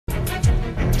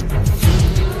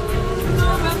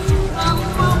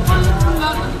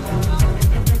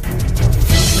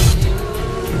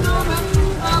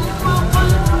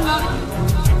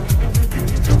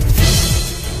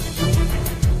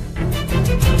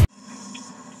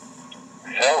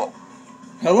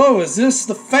Hello, is this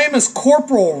the famous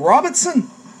Corporal Robinson?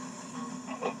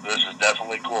 This is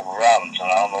definitely Corporal Robinson.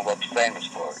 I don't know what the famous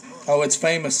for. Oh, it's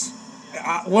famous.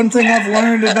 One thing I've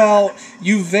learned about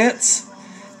you vets,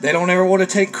 they don't ever want to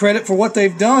take credit for what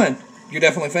they've done. You're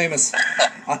definitely famous.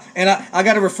 And I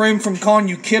got to refrain from calling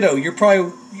you kiddo. You're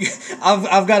probably...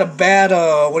 I've got a bad,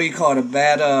 what do you call it? A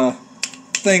bad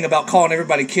thing about calling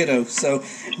everybody kiddo. So,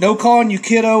 no calling you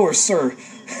kiddo or sir.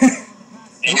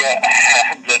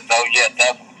 Yeah,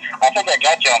 definitely. I think I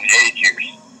got you on the age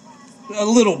years. A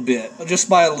little bit. Just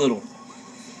by a little.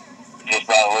 Just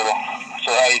by a little.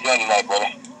 So how you doing tonight,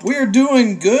 brother? We're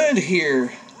doing good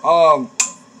here.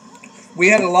 We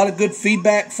had a lot of good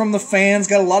feedback from the fans.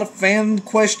 Got a lot of fan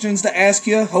questions to ask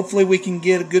you. Hopefully we can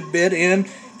get a good bit in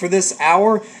for this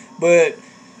hour. But,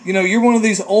 you know, you're one of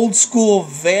these old school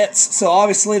vets. So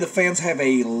obviously the fans have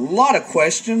a lot of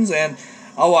questions. And,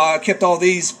 I kept all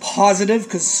these positive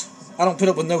because I don't put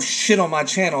up with no shit on my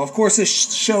channel. Of course, this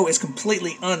show is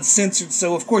completely uncensored.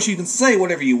 So, of course, you can say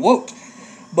whatever you want.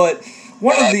 But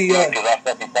one of the...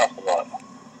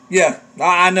 yeah,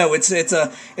 I know it's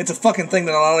a fucking thing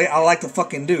that I like to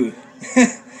fucking do.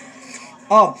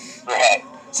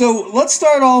 So let's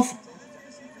start off.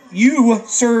 You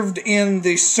served in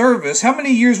the service. How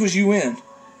many years was you in?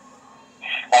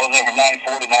 I was in from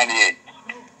 94 to 98.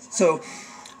 So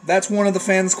that's one of the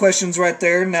fans' questions right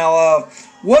there. Now,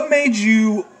 what made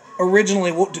you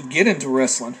originally want to get into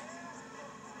wrestling?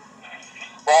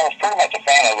 Well, I was pretty much a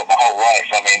fan of it my whole life.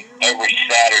 I mean, every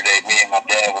Saturday, me and my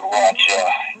dad would watch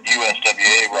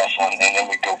USWA wrestling, and then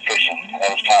we'd go fishing. That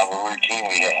was kind of a routine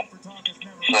we had.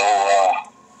 So,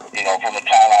 from the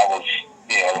time I was,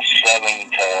 7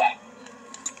 to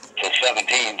 17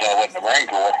 until I went to the Marine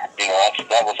Corps,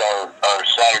 that was our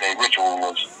Saturday ritual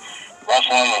was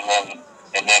wrestling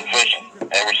and then fishing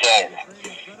every Saturday.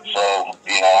 So,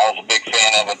 I was a big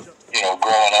fan of it,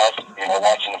 growing up,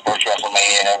 watching the first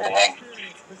WrestleMania and everything.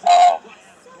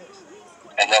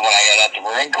 And then when I got out to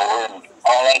Marine Corps and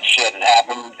all that shit had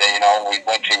happened, we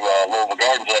went to Louisville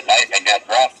Gardens that night and I got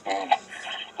dropped. And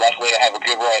luckily I have a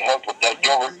good right hook with Doug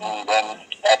Gilbert, and then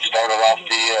that started off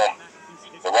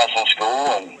the wrestling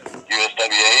school and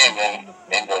USWA and then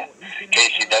into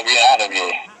KCW and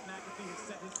IWA.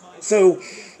 So,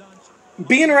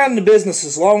 being around the business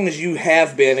as long as you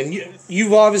have been, and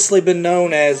you've obviously been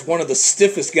known as one of the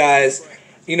stiffest guys,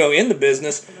 in the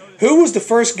business. Who was the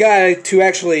first guy to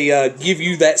actually give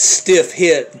you that stiff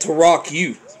hit to rock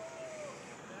you?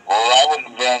 Well, that would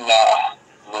have been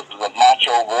the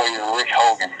Macho Warrior Rick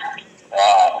Hogan.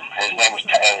 His name was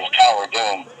Tyler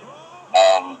Doom,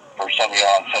 for some of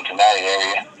y'all in Cincinnati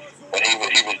area. But he was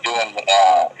doing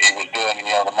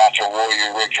the Macho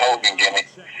Warrior Rick Hogan gimmick.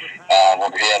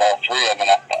 Where he had all three of them,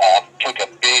 and I took a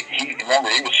big. Remember,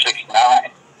 he was 6'9",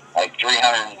 like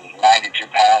 392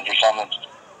 pounds or something.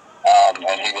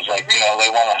 And he was like,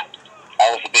 I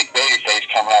was a big baby face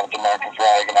coming out with the American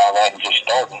flag and all that and just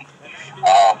starting.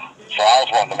 So I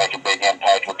was wanting to make a big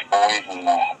impact with the boys and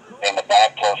in the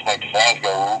back, plus make the fans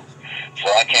go ooh. So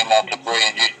I came out to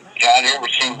Brilliant. John, you ever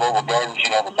seen Louisville Gardens,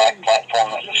 the back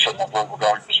platform that's sitting at Louisville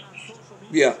Gardens?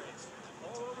 Yeah.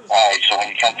 Alright, so when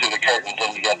you come through the curtains,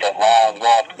 then you got that long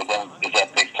walk, but then there's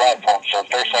that big platform. So the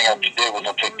first thing I had to do was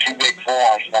I took two big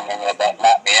forearms from him that about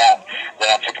knocked me out. Then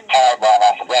I took a power bomb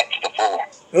off of that to the floor.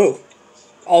 Oh,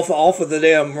 off of the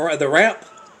damn the ramp?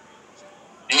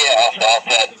 Yeah, off that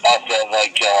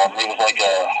like it was like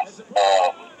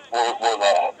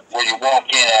where you walk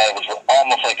in at, it was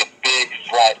almost like a big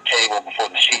flat table before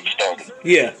the seat started.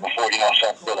 Yeah. Before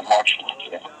something for the march.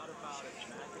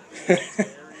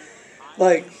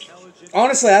 Like,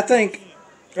 honestly, I think,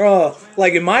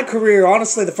 like in my career,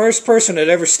 honestly, the first person that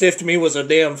ever stiffed me was a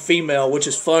damn female, which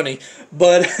is funny.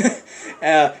 But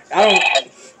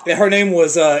her name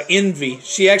was Envy.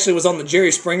 She actually was on the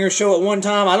Jerry Springer show at one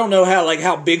time. I don't know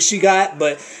how big she got,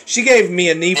 but she gave me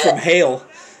a knee from hell.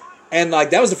 And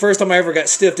that was the first time I ever got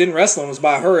stiffed in wrestling was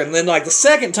by her. And then the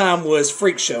second time was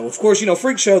Freak Show. Of course,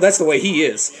 Freak Show, that's the way he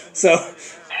is. So.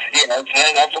 Yeah,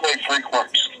 that's the way Freak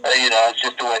works. It's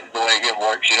just the way it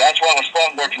works. That's why it was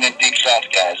fun working in Deep South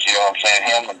guys. You know what I'm saying?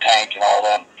 Him and Tank and all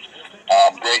them.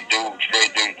 Great dudes.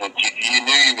 But you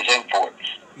knew he was in for it.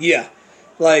 Yeah.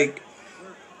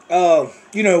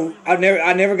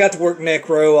 I never got to work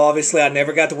Necro, obviously. I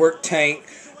never got to work Tank.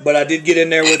 But I did get in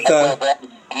there with...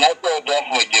 Necro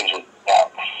definitely gives it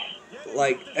out.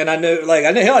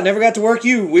 I never got to work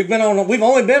you. We've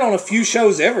only been on a few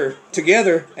shows ever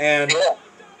together. And... Yeah.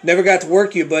 Never got to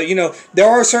work you, but there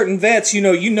are certain vets.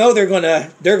 They're gonna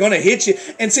hit you.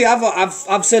 And see,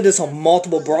 I've said this on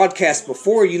multiple broadcasts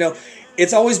before.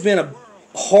 It's always been a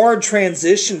hard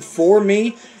transition for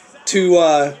me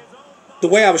to the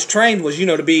way I was trained was,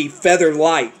 to be feather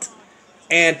light.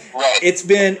 And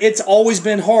it's always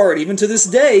been hard, even to this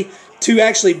day, to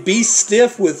actually be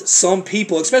stiff with some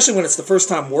people, especially when it's the first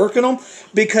time working them,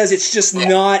 because it's just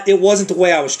not, it wasn't the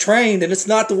way I was trained, and it's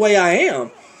not the way I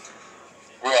am.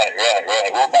 Right.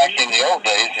 Well, back in the old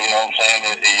days, you know what I'm saying,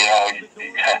 it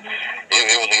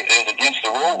was against the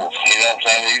rules, you know what I'm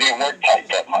saying, you didn't work tight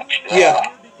that much. Yeah.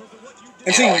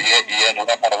 And you had to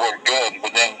learn how to work good,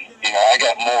 but then, I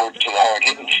got more to the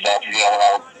hard-hitting stuff, when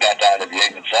I got down to the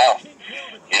Mid-South,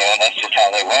 and that's just how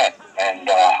they went. And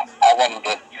I wanted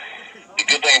to, the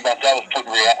good thing about that was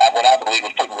what I believe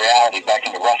was putting reality back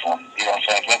into wrestling. You know what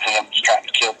I'm saying? Vince and them was trying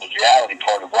to kill the reality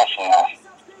part of wrestling off.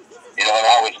 And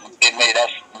it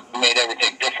made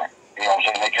everything different. You know what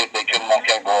I'm saying? They couldn't knock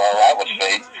out go, oh, that was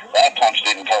fake. That punch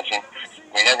didn't touch him.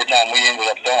 I mean, every time we ended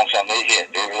up throwing something, they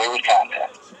hit. There was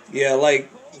contact. Yeah, like,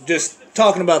 just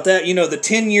talking about that, the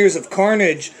 10 Years of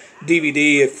Carnage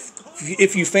DVD,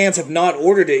 if you fans have not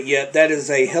ordered it yet, that is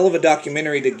a hell of a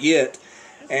documentary to get.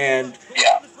 And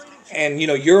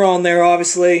you're on there,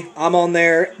 obviously. I'm on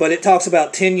there. But it talks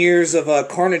about 10 years of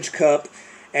Carnage Cup.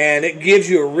 And it gives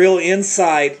you a real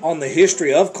insight on the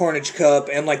history of Carnage Cup.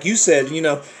 And like you said,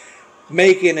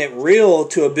 making it real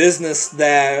to a business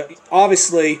that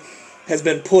obviously has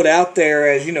been put out there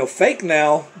as, fake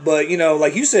now. But,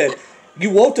 like you said, you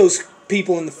want those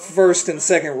people in the first and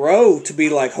second row to be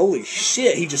like, holy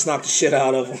shit, he just knocked the shit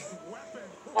out of them.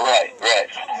 Right.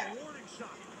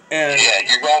 And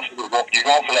you're going for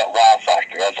that wow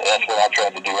factor. That's what I try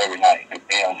to do every night. You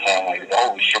know what I'm saying? Like,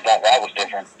 holy shit, that was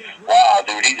different. Wow,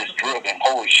 dude, he just drilled him.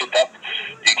 Holy shit,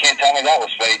 you can't tell me that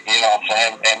was fake. You know what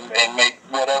I'm saying? And make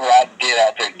whatever I did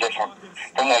out there different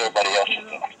from what everybody else is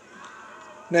doing.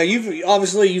 Now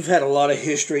you've had a lot of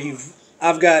history.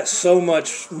 I've got so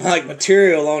much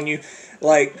material on you.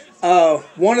 Like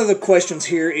one of the questions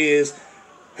here is,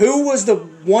 who was the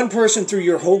one person through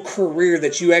your whole career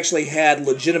that you actually had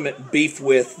legitimate beef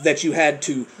with, that you had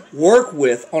to work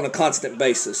with on a constant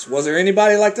basis? Was there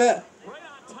anybody like that?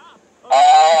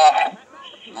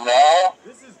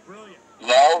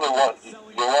 No, there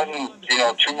wasn't,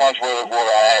 too much where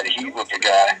I had heat with the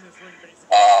guy.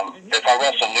 If I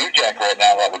wrestled New Jack right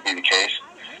now, that would be the case.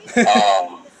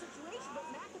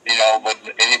 But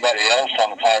anybody else on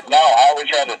the planet, no, I always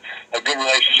had a good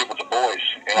relationship with the boys.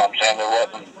 You know what I'm saying? There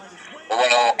wasn't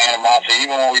no animosity.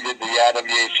 Even when we did the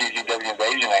IWA CZW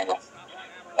Invasion angle,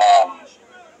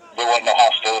 there wasn't no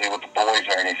hostility with the boys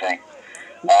or anything.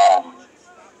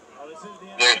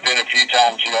 There's been a few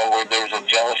times, where there was a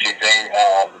jealousy thing.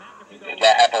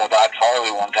 That happened with Ox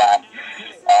Harley one time.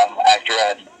 After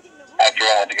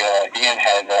Ian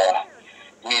had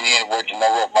me and Ian worked a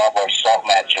no-rope barbed wire assault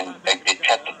match, and it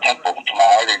cut the temple to my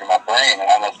artery to my brain, and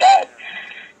I almost died.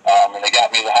 And they got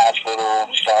me to the hospital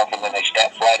and stuff, and then they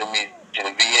step flighted me to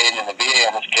the VA, and then the VA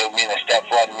almost killed me, and they step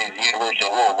flighted me to the University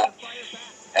of Louisville.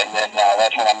 And then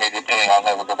that's when I made the opinion I'll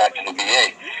never go back to the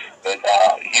VA. But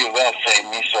U of L saved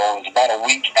me, so it was about a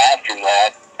week after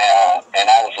that, and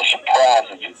I was a surprise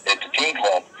at the team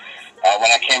club. When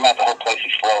I came out, the whole place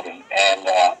exploded, and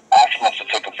Ox must have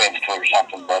took offense to it or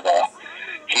something, but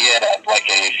he had a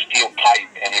steel pipe,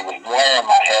 and he was wearing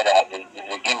my head out. The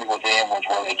gimmick with him was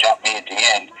where they jumped me at the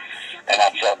end, and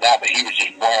I felt that, but he was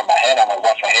just wearing my head. I'm going to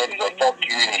watch my head. He's like, fuck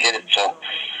you, and he hit it. So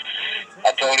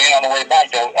I told him on the way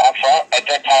back, though, at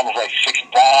that time it was like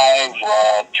 6'5",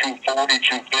 240,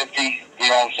 250, you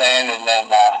know what I'm saying? And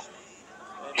then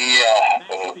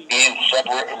Ian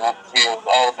separated, all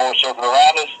the boys circled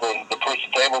around us. They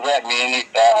pushed the tables at me, and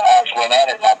Ox went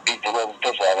at it, and I beat the living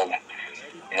piss out of him.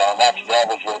 And that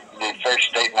was the first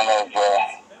statement of,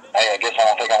 hey, I guess I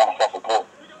don't think I want to fuck with Cole.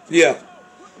 Yeah.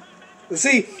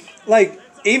 See,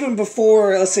 even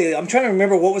before, let's see, I'm trying to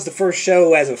remember what was the first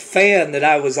show as a fan that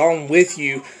I was on with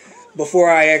you before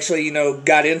I actually,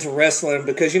 got into wrestling,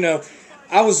 because,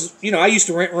 I was, I used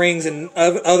to rent rings and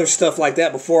other stuff like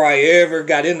that before I ever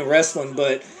got into wrestling,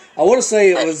 but I want to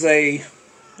say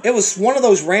it was one of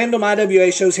those random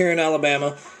IWA shows here in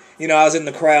Alabama. I was in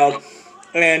the crowd.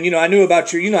 And I knew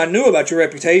about your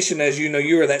reputation as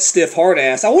you were that stiff hard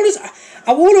ass. I want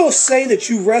to say that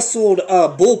you wrestled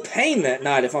Bull Payne that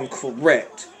night, if I'm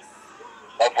correct.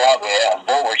 Oh, probably, yeah.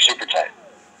 Bull was super tight.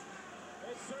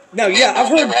 No, yeah,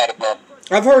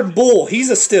 I've heard Bull. He's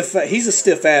a stiff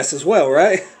ass as well,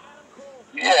 right?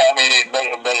 Yeah, I mean, but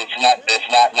it's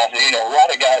not nothing. A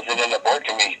lot of guys that end up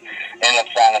working me end up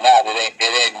finding out it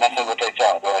ain't nothing what they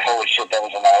thought. They're like, holy shit, that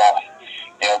was a night off.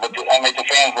 But the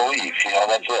fans believe,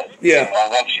 that's it. Yeah.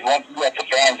 Once you get the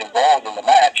fans involved in the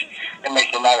match, it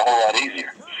makes the night a whole lot easier.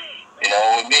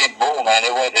 With me and Bull, man, it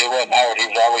wasn't hard. He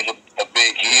was always a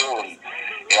big, he heel, and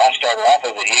I started off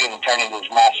as a heel and turned into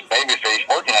this massive babyface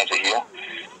working as a heel.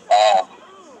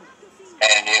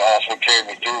 And that's what carried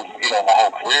me through, my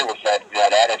whole career was that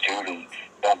attitude and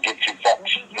don't give two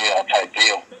fucks, type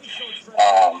deal.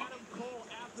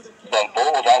 But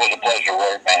Bull was always a pleasure to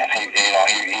work, man.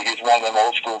 He's one of them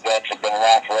old school vets that have been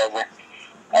around forever.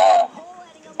 I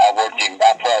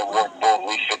probably worked Bull at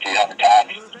least 1,500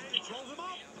 times.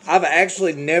 I've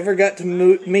actually never got to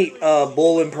meet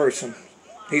Bull in person.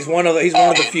 He's one of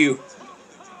the few.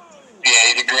 Yeah,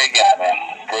 he's a great guy, man.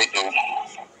 Great dude.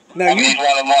 Now he's one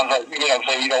of the ones that,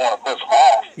 you don't want to piss him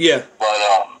off. Yeah. But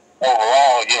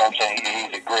overall,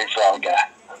 he's a great, solid guy.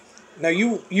 Now,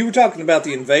 you were talking about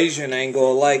the invasion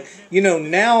angle. Like,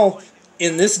 now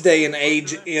in this day and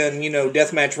age in,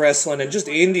 deathmatch wrestling and just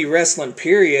indie wrestling,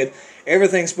 period,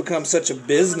 everything's become such a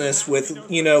business with,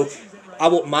 I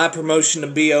want my promotion to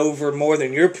be over more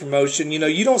than your promotion.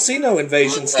 You don't see no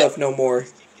invasion stuff no more.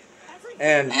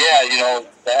 And yeah,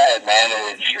 sad,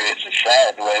 man. It's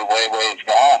sad the way it's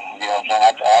gone. I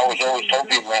always told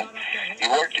people, man,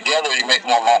 you work together, you make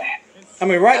more money. I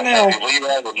mean, right now, if you leave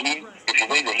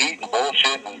the heat and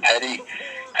bullshit and petty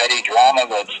drama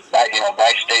that's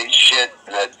backstage shit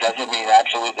that doesn't mean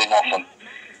absolutely nothing,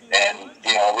 and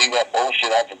leave that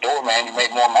bullshit out the door, man, you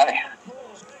make more money.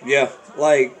 Yeah,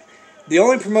 like the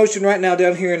only promotion right now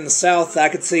down here in the South I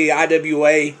could see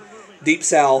IWA Deep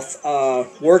South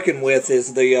working with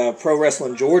is the Pro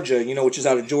Wrestling Georgia, which is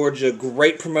out of Georgia.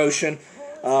 Great promotion.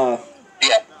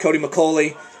 Cody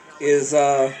McCauley is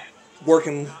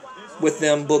working with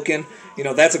them, booking.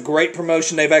 That's a great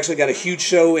promotion. They've actually got a huge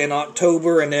show in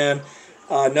October and then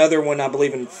another one, I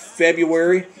believe, in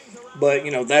February. But,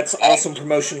 that's awesome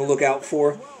promotion to look out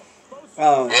for.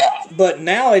 But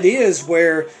now it is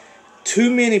where too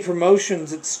many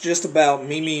promotions, it's just about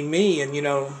me.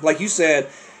 And, like you said,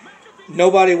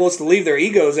 nobody wants to leave their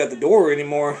egos at the door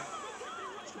anymore.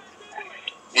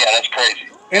 Yeah, that's crazy.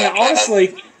 And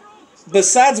honestly,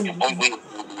 besides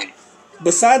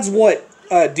what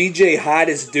DJ Hyde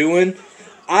is doing,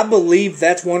 I believe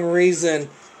that's one reason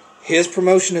his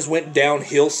promotion has went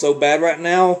downhill so bad right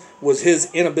now was his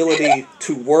inability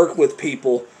to work with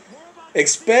people,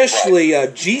 especially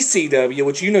GCW,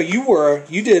 which you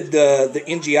did the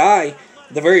NGI,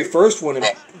 the very first one, and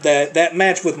that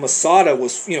match with Masada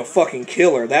was fucking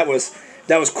killer. That was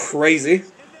crazy.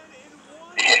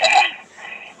 Yeah,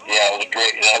 that was a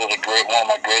great one of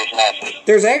my greatest matches.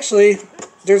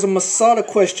 There's a Masada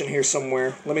question here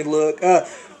somewhere. Let me look.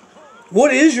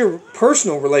 What is your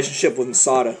personal relationship with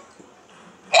Masada?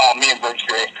 Me and Brig's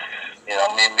great. Me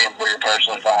and Brig are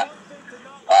personally fine.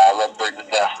 I love Brig to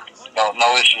death.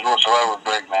 No issues whatsoever with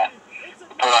Brig, man. We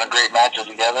put on great matches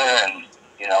together, and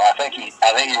I think he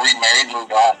remarried,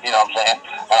 moved on. You know what I'm saying? I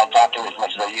don't talk to him as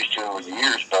much as I used to over the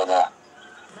years, but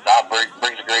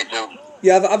Brig's a great dude.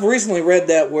 Yeah, I've recently read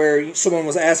that where someone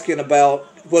was asking about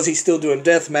was he still doing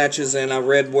death matches, and I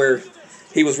read where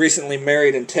he was recently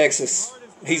married in Texas.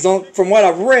 From what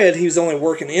I've read, he's only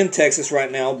working in Texas right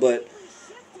now, but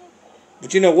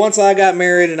once I got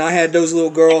married and I had those little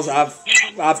girls, I've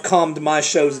calmed my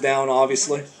shows down,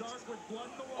 obviously.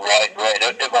 Right.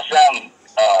 If I sound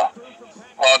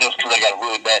just because I got a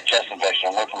really bad chest infection,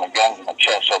 I'm working my gums in my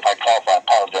chest, so if I cough, I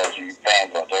apologize to you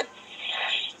fans out there.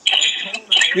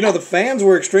 The fans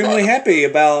were extremely happy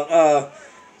about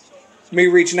me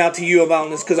reaching out to you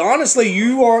about this, because honestly,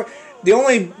 you are the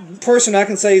only person I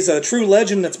can say is a true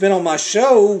legend that's been on my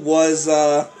show was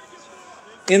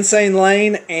Insane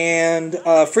Lane and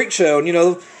Freak Show.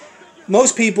 And,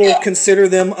 most people consider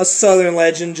them a Southern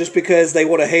legend just because they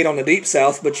want to hate on the Deep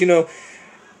South, but, you're a...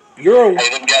 Hey,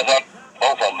 them guys are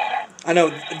both of them. I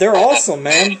know, they're awesome,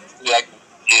 man. I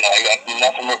got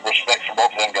nothing but respect for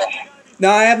both of them guys.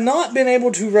 Now, I have not been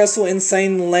able to wrestle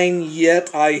Insane Lane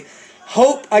yet. I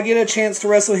hope I get a chance to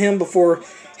wrestle him before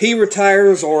he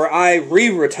retires or I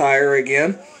re-retire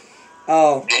again.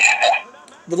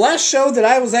 The last show that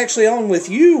I was actually on with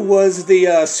you was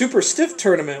the Super Stiff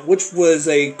Tournament, which was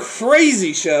a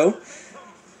crazy show.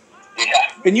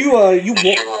 Yeah. And you won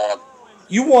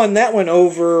that one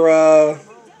over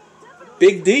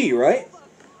Big D, right?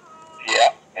 Yeah,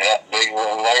 Big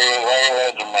Larry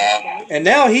Legend, man. And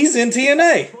now he's in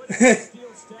TNA.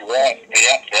 Right,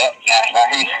 yep. Now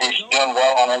he's doing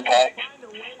well on Impact.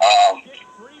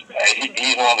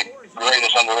 He's one of the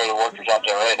greatest underrated workers out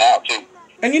there right now, too.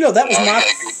 And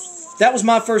that was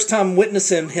my first time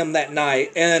witnessing him that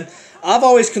night. And I've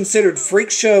always considered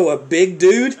Freak Show a big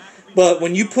dude, but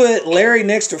when you put Larry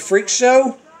next to Freak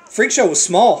Show was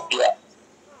small. Yeah,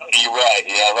 you're right.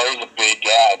 Yeah, Larry's a big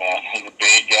guy, man. He's a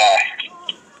big guy.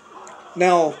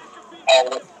 Now, all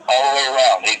the way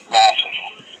around, he's massive.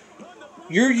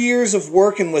 your years of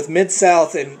working with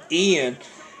Mid-South and Ian,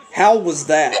 how was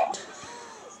that? Yeah.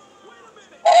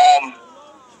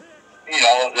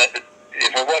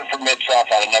 If it wasn't for Mid-South,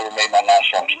 I'd have never made my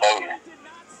national exposure.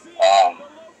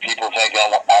 People think I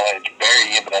like to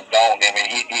bury him, but I don't. I mean,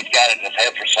 he's got it in his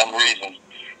head for some reason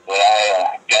that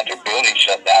I got their building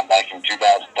shut down back in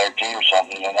 2013 or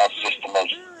something, and that's just the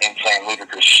most insane,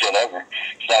 ludicrous shit ever.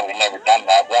 Because I would have never done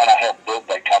that. One, I helped build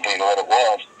that company to what it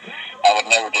was. I would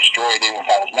never destroy it even if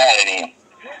I was mad at him.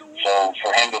 So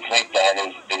for him to think that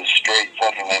is straight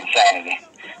fucking insanity.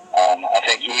 I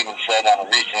think he even said on a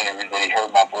recent interview that he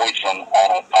heard my voice on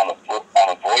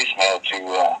a voicemail to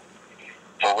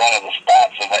one of the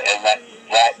spots, and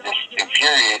that just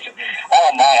infuriates. I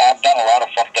don't mind. I've done a lot of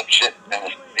fucked up shit in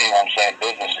this,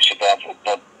 business and shit. But I've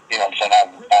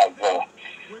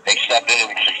accepted it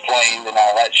and explained and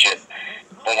all that shit.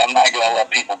 But I'm not gonna let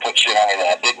people put shit on me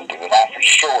that I didn't do. And I for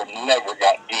sure never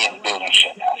got Ian building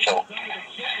shit now. So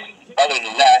other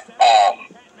than that,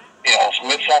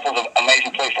 Mid-South was an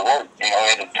amazing place to work. We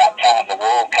had the top talent in the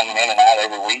world coming in and out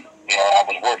every week. I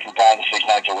was working 5 to 6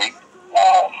 nights a week.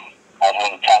 I was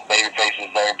one of the top baby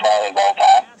faces there probably of all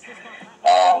time.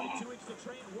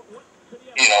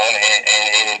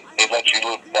 And it lets you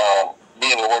be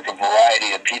able to work a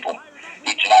variety of people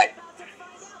each night.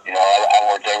 I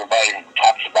worked everybody from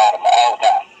top to bottom all the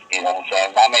time. You know what I'm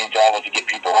saying? My main job was to get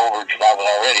people over because I was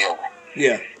already over.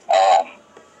 Yeah.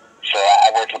 So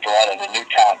I worked with a lot of the new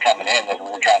talent coming in that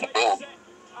we were trying to build.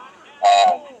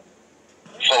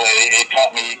 So it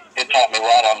taught me a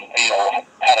lot on,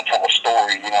 how to tell a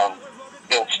story,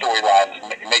 build storylines,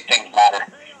 make things matter,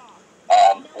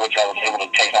 which I was able to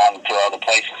take on to other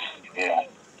places,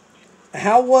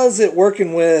 How was it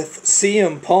working with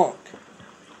CM Punk?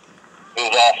 It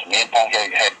was awesome. Me and Punk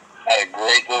had a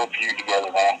great little feud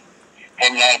together, man.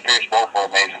 Him and Adam Pearce both were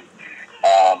amazing.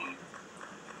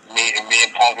 Me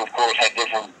and Punk, of course, had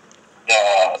different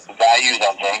values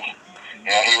on things.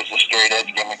 He was a straight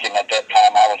edge gimmick, and at that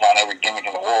time I was on every gimmick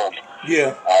in the world.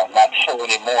 Yeah. Not so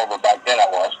anymore, but back then I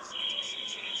was.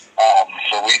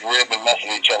 So we'd rib and mess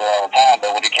with each other all the time,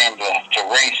 but when it came to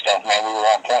ring stuff, man, we were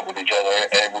on point with each other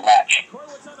every match.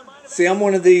 See, I'm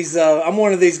one of these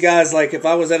guys, like, if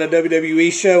I was at a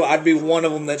WWE show, I'd be one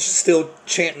of them that's still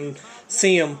chanting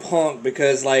CM Punk,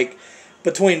 because, like,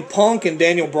 between Punk and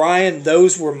Daniel Bryan,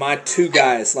 those were my two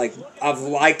guys. Like, I've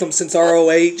liked them since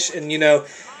ROH, and,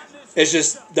 it's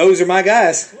just, those are my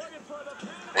guys.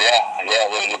 Yeah,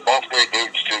 they're both great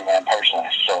dudes, too, man, personally,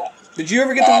 so. Did you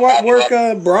ever get to work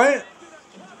Bryant?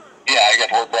 Yeah, I got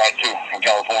to work Bryant, too, in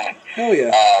California. Hell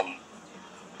yeah.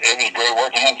 It was great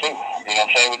working him, too. You know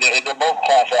what I'm saying? They're both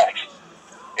class acts.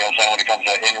 You know what I'm saying? When it comes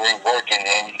to in-ring work,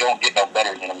 and you don't get no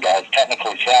better than them guys.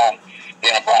 Technically sound.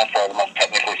 Daniel Bryan's probably the most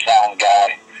technically sound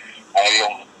guy.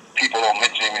 People don't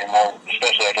mention him anymore,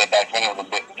 especially like that back then. It was a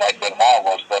bit like that I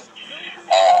was, but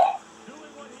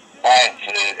Bryan's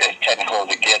as technical as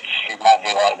it gets. He reminds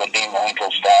me a lot of a Dean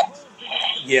Malenko style.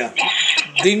 Yeah.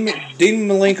 Dean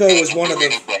Malenko was one of the...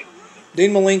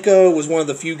 Dean Malenko was one of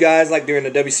the few guys, like, during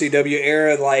the WCW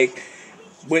era, like,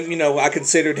 when, I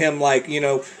considered him, like,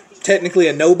 technically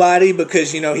a nobody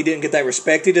because, he didn't get that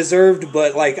respect he deserved,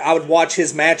 but, like, I would watch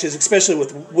his matches, especially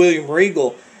with William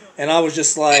Regal, and I was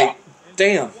just like,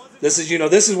 damn, this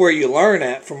is where you learn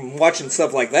at from watching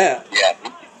stuff like that. Yeah,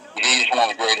 he's one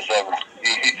of the greatest ever.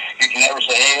 You can never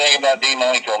say anything about Dean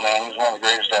Malenko, man. He's one of the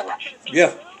greatest ever.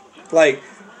 Yeah. Like,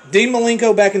 Dean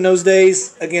Malenko back in those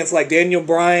days against, like, Daniel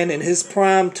Bryan in his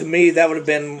prime, to me, that would have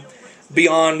been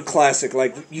beyond classic.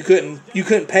 Like, you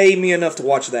couldn't pay me enough to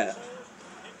watch that.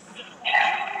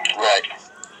 Right.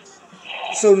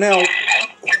 So now,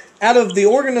 out of the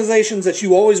organizations that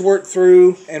you always worked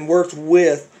through and worked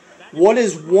with, what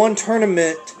is one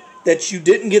tournament that you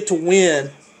didn't get to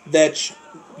win that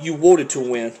you wanted to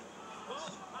win?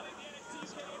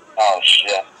 Oh,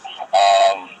 shit.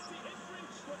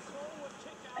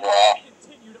 Well,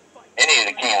 any of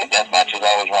the King of the Death matches,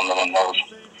 I always wanted to win those.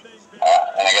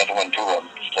 And I got to win 2 of them.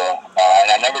 So,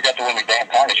 and I never got to win the damn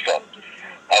Carnage Cup.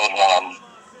 That was one of them.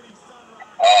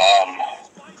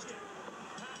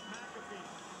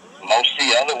 Most of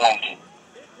the other ones,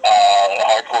 the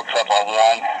Hardcore Cup I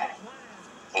won,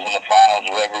 was in the finals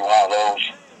of every one of those.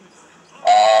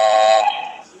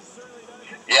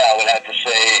 Yeah, I would have to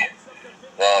say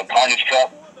the Carnage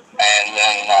Cup, and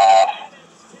then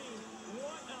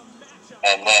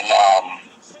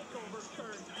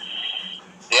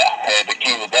the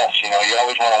King of the Death. You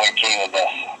always want to win King of the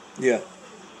Death. Yeah.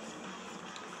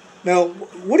 Now,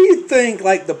 what do you think,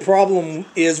 like, the problem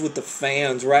is with the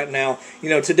fans right now?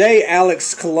 Today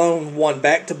Alex Colon won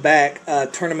back-to-back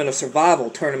Tournament of Survival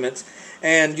tournaments,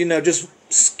 and, just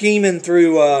scheming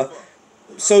through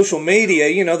social media,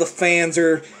 you know, the fans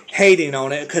are hating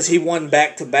on it because he won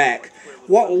back-to-back.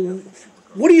 What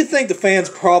do you think the fans'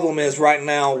 problem is right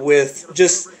now with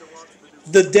just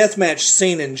the deathmatch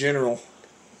scene in general?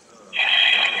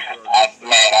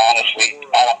 Man, honestly,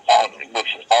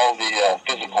 with all the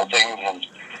physical things and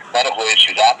medical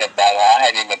issues I've been battling, I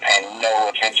hadn't even paid no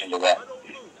attention to that.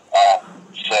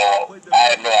 So I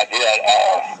had no idea.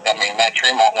 I mean, Matt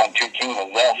Tremont won 2 King of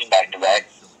Zelfs back-to-back.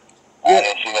 Yeah. I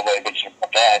didn't see nobody bitching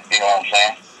about that, you know what I'm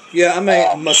saying? Yeah, I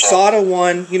mean, Masada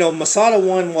won, you know, Masada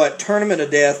won, what, Tournament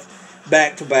of Death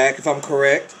back-to-back, if I'm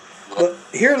correct. But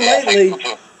here lately,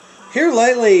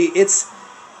 it's,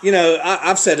 you know,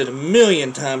 I've said it a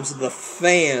million times, the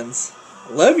fans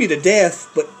love you to death,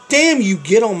 but damn, you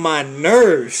get on my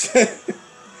nerves.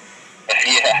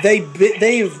 Yeah. They've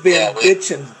been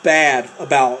bitching bad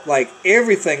about, like,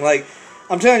 everything. Like,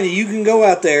 I'm telling you, you can go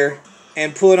out there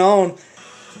and put on,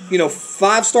 you know,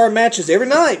 5-star matches every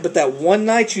night, but that one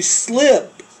night you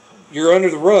slip, you're under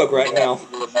the rug right now.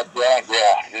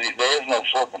 Yeah, there is no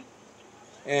slipping.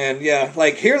 And yeah,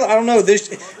 like here, I don't know. This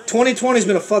 2020 has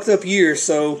been a fucked up year.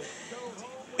 So,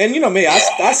 and you know me,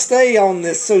 I stay on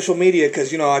this social media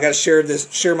because you know I got to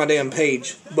share my damn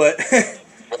page. But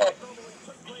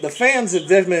the fans have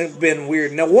definitely been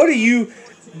weird. Now, what do you,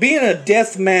 being a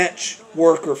deathmatch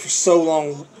worker for so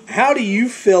long, how do you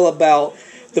feel about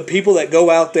the people that go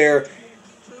out there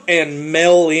and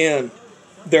mail in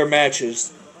their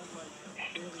matches?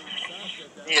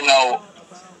 You know,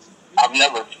 I've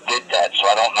never did that, so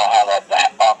I don't know how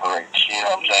that operates. You know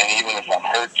what I'm saying? Even if I'm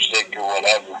hurt, sick, or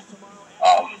whatever,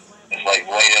 it's like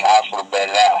laying in a hospital bed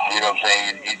now. You know what I'm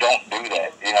saying? You don't do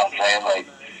that. You know what I'm saying? Like,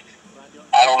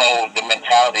 I don't know the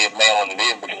mentality of mailing it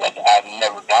in because I've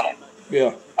never done it.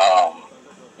 Yeah.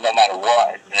 No matter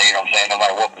what, you know what I'm saying? No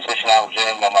matter what position I was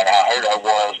in, no matter how hurt I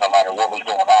was, no matter what was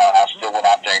going on, I still went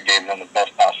out there and gave them the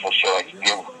best possible show I could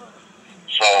give them.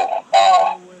 So,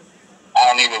 I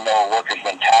don't even know a worker's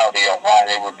mentality on why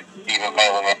they were even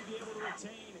mailing it.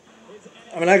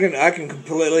 I mean, I can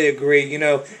completely agree. You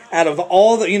know, out of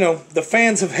all the, you know, the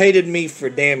fans have hated me for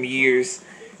damn years.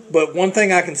 But one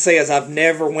thing I can say is I've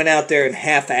never went out there and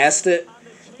half-assed it.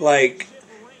 Like,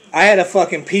 I had a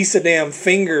fucking piece of damn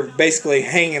finger basically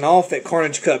hanging off at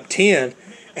Carnage Cup 10.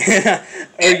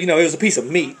 Or, you know, it was a piece of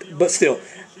meat, but still.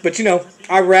 But, you know,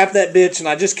 I wrapped that bitch and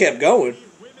I just kept going.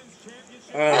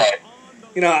 Right.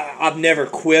 You know, I've never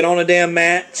quit on a damn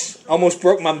match. Almost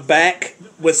broke my back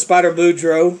with Spider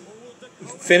Boudreaux.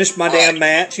 Finished my damn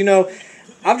match. You know,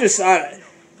 I'm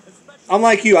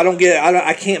like you.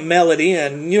 I can't mail it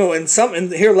in. You know, and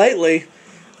here lately,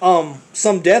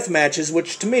 some death matches,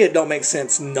 which to me it don't make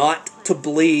sense not to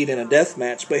bleed in a death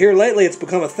match. But here lately, it's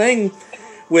become a thing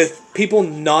with people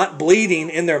not bleeding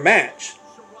in their match.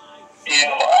 You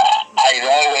know, the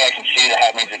only way I can see that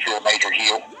happens if you're a major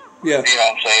heel. Yeah. You know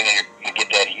what I'm saying? And you get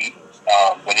that heat.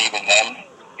 But even then,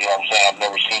 you know what I'm saying? I've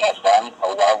never seen that done.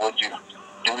 Or why would you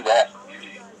do that?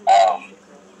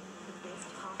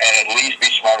 And at least be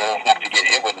smart enough not to get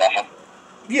hit with nothing.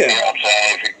 Yeah. You know what I'm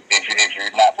saying? If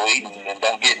you're not bleeding, then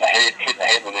don't get hit in the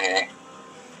head with anything.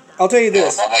 I'll tell you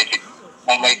this.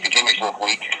 Don't make the gimmicks look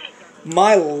weak.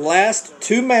 My last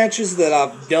 2 matches that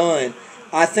I've done,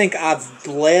 I think I've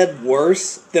bled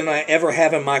worse than I ever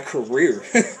have in my career.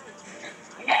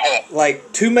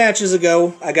 Like 2 matches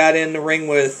ago, I got in the ring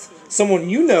with someone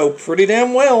you know pretty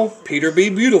damn well, Peter B.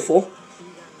 Beautiful.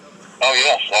 Oh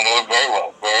yes, I know him very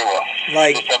well, very well.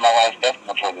 Like, just had my last death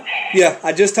match with him. Yeah,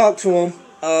 I just talked to him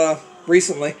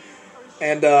recently,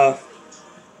 and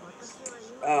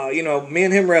you know, me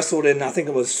and him wrestled in, I think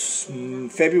it was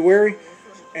February,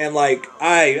 and like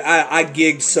I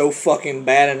gigged so fucking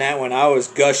bad in that one, I was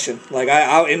gushing. Like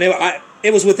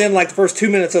it was within like the first 2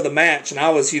 minutes of the match, and I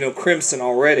was, you know, crimson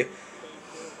already.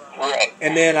 Right.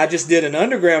 And then I just did an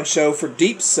underground show for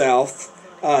Deep South,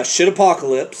 Shit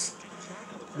Apocalypse,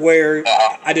 where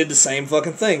I did the same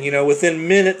fucking thing. You know, within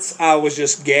minutes, I was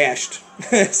just gashed.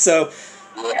 So,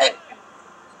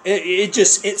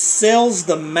 it sells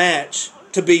the match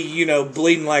to be, you know,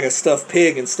 bleeding like a stuffed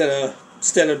pig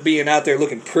instead of being out there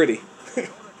looking pretty.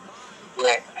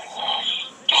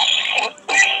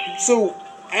 So,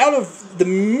 out of the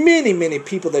many, many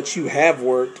people that you have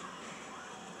worked,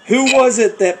 who was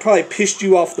it that probably pissed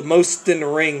you off the most in the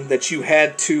ring that you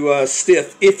had to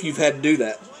stiff, if you've had to do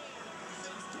that?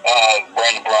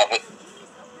 Brandon Profit.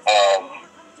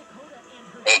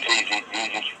 It's easy.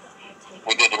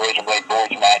 We did the Razor Blade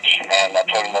Boards match, and I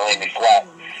told him to lay me flat,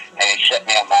 and he set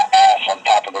me on my ass on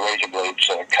top of the Razor Blade,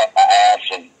 so it cut my ass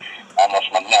and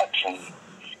almost my nuts, and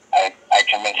I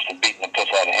commenced to beating the piss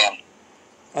out of him.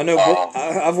 I know.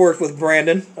 I've worked with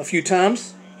Brandon a few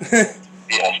times.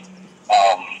 Yes.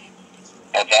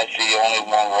 But that's the only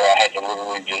one where I had to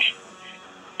literally just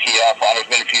tee off on. There's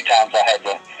been a few times I had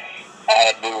to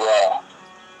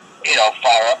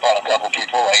fire up on a couple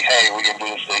people, like, hey, we can do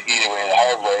this either way, the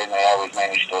hard way, and they always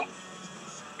manage to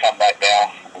come back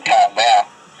down and calm down.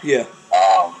 Yeah.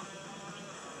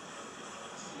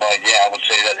 But yeah, I would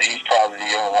say that he's probably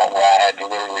the only one where I had to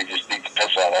literally just beat the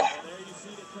piss out of.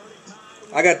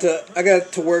 I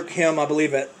got to work him, I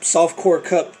believe, at Softcore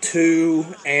Cup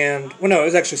 2 and it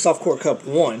was actually Softcore Cup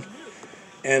 1,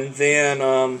 and then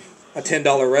a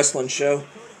 $10 wrestling show.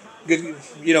 Good,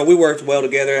 we worked well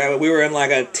together. We were in like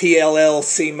a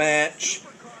TLLC match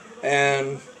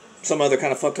and some other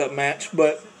kind of fucked up match,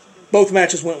 but both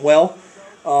matches went well.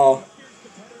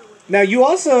 Now you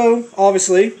also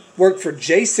obviously worked for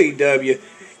JCW.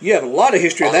 You have a lot of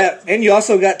history of that, and you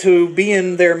also got to be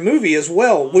in their movie as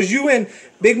well. Was you in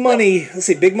Big Money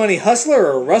Hustler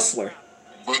or Rustler?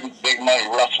 Big Money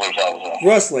Rustlers, I was in.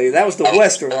 Rustler, that was the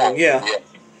Western one, yeah.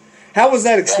 How was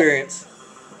that experience?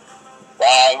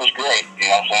 It was great, you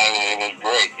know what I'm saying? It was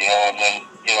great, and then,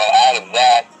 out of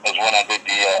that is when I did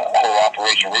the whole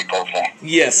Operation Repo thing.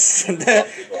 Yes. That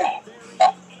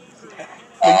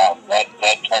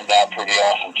turned out pretty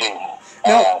awesome, too.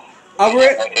 Now, it was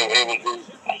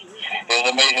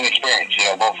an amazing experience,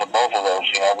 for both of those.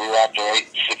 We were out there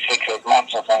 8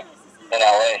 months, I think, in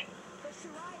LA.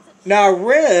 Now, I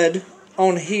read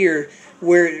on here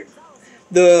where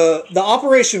the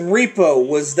Operation Repo,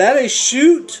 was that a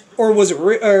shoot or was it?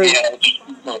 Yeah.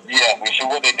 So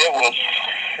what they did was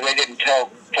they didn't tell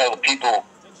the people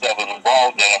that was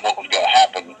involved in it what was going to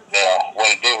happen. What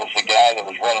it did was the guy that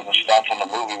was running the stunts in the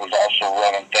movie was also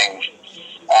running things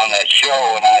on that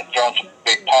show, and I had thrown some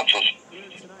big punches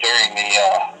during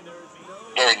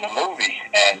the movie,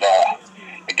 and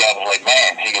the guy was like,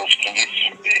 "Man," he goes,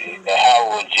 "How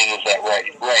legit is that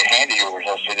right hand of yours?"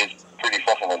 I said, "It's pretty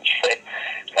fucking legit."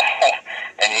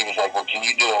 And he was like, "Well, can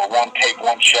you do a one take,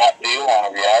 one shot deal on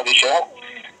a reality show?"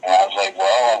 And I was like,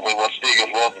 "Well, what's the?" He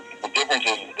goes, "Well, the difference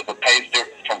is the pay's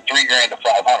from $3,000 to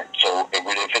 $500. So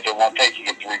if it's a one take, you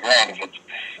get $3,000.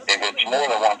 If it's more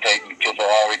than one take, because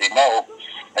I already know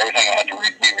everything I had to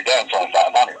be redone, it's only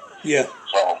 $500. Yeah.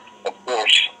 So of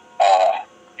course,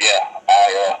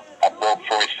 I broke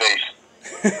for his face.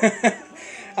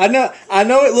 I know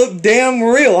it looked damn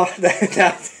real. It was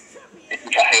as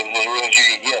real as you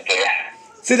could get there.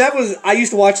 See, I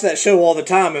used to watch that show all the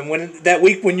time, and that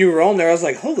week when you were on there, I was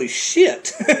like, holy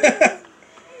shit.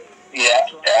 Yeah.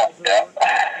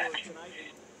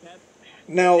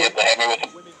 Now, yeah, they had me with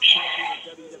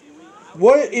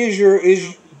what is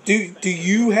do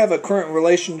you have a current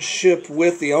relationship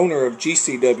with the owner of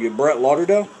GCW, Brett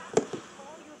Lauderdale?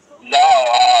 No,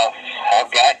 I've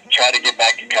tried to get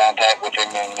back in contact with him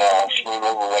and smooth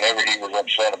over whatever he was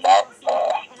upset about,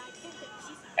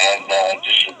 and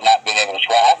just not being able to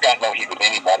swallow. I've got no heat with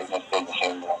anybody in this business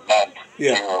anymore. None.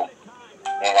 Yeah. Zero.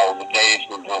 The days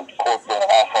with the corporate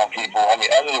off on people. I mean,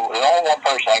 there's only one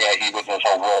person I got heat with in this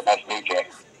whole world, and that's New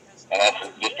Jack. And that's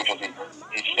just because he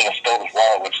stole his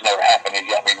wallet, which never happened. He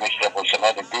got me mixed up with some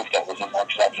other goof that was in there,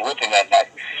 because I was with him that night.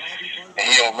 And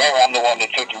remember, I'm the one that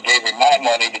took and gave him my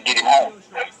money to get him home.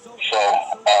 So,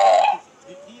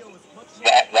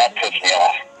 that pissed me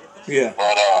off. Yeah.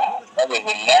 But, other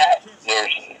than that,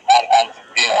 there's,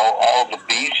 all the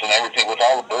beats and everything with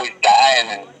all the boys dying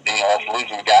and, us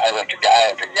losing guy after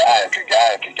guy after guy after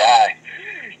guy after guy.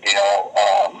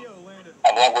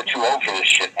 I'm like, we're too old for this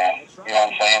shit, man. You know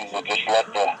what I'm saying? We'll just let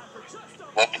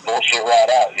the bullshit ride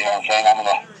out. You know what I'm saying? I'm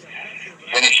gonna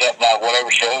finish up now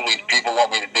whatever shows these people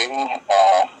want me to do.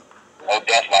 No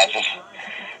death matches.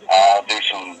 Do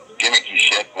some gimmicky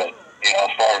shit, but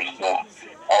as far as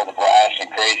all the brass and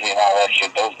crazy and all that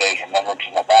shit, those days remember,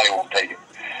 because my body won't take it.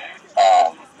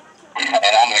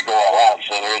 And I'm gonna go all out,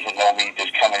 so there isn't no me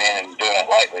just coming in and doing it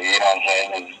lightly. You know what I'm saying?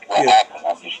 It's what happened.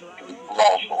 I'm just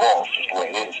balls to walls, just the way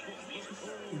it is.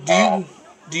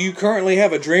 Do you currently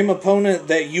have a dream opponent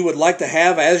that you would like to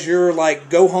have as your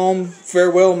go home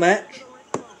farewell match?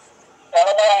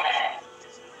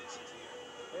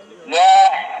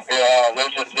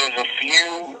 There's a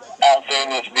few out there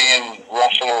that's being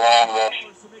rustled around with.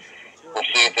 We'll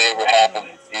see if they ever happen.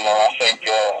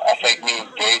 I think me and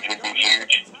Gage would be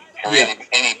huge for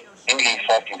any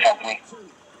fucking company.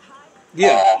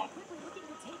 Yeah.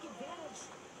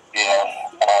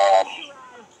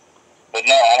 But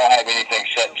no, I don't have anything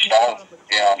set in stone.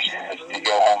 It's the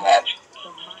go home match.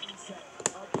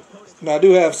 Now, I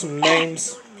do have some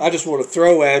names I just want to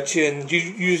throw at you, and you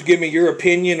just give me your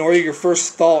opinion or your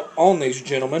first thought on these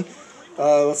gentlemen.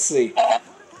 Let's see.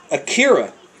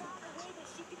 Akira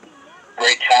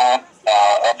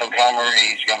up-and-comer.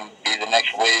 He's going to be the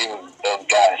next wave of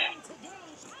guys.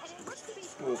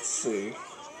 Let's see.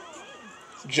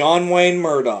 John Wayne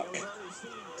Murdoch.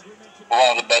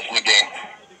 One of the best in the game.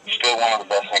 Still one of the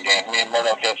best in the game. Me and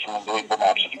Murdoch have some unbelievable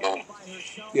matches together.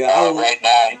 Yeah, right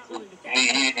now,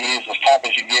 he is as top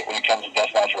as you get when it comes to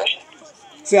deathmatch wrestling.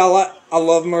 See, I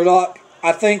love Murdoch.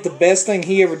 I think the best thing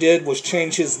he ever did was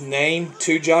change his name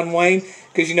to John Wayne.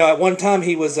 Because, you know, at one time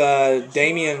he was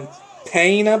Damian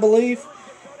Payne, I believe.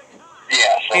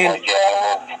 Yeah, something like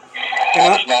that. I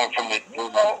was known from a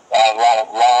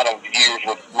lot of years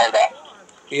with Murdoch.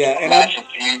 Yeah, and massive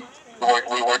feud.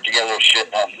 We worked together as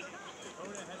shit, man.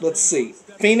 Let's see.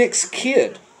 Phoenix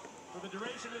Kid.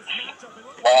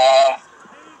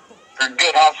 A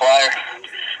good high flyer.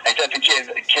 Except the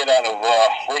kid out of,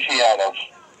 where's he out of?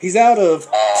 He's out of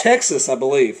Texas, I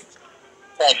believe.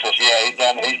 Texas, yeah.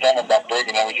 He's done about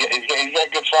breaking them. He's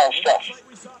got good solid stuff.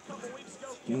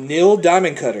 Neil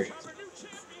Diamond Cutter.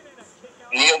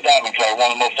 Neil Diamond Cutter,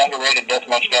 one of the most underrated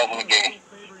deathmatch guys in the game.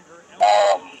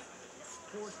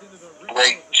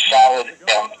 Great, solid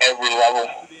on every level.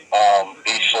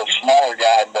 He's a smaller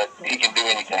guy, but he can do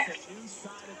anything.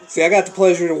 See, I got the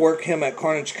pleasure to work him at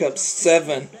Carnage Cup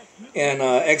 7 in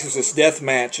Exorcist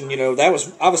Deathmatch, and, you know, I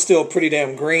was still pretty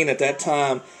damn green at that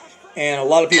time, and a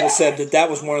lot of people said that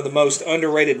was one of the most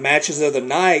underrated matches of the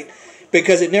night,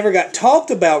 because it never got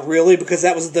talked about, really, because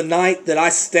that was the night that I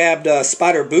stabbed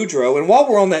Spider Boudreaux. And while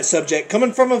we're on that subject,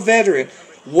 coming from a veteran,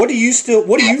 what do you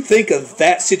think of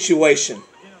that situation?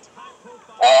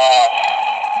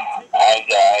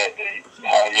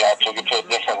 I took it to a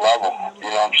different level. You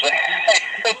know what I'm saying?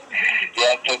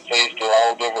 I took things to a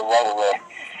whole different level there.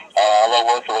 I love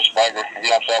working with Spider. You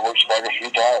know what I'm saying? I worked Spider a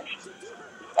few times.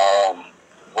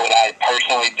 Would I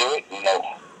personally do it? No.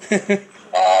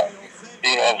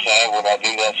 You know what I'm saying? Would I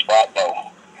do that spot? No.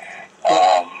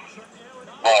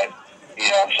 But, you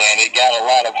know what I'm saying? It got a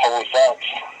lot of holy thoughts.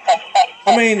 I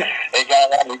mean, it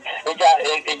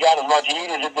got as much heat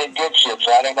as it did good shit,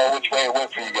 so I don't know which way it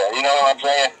went for you guys. You know what I'm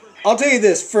saying? I'll tell you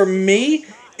this. For me,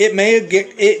 it may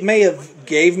have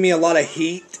gave me a lot of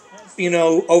heat, you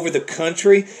know, over the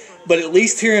country, but at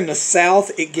least here in the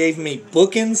South, it gave me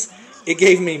bookings, it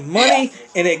gave me money,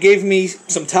 and it gave me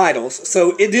some titles.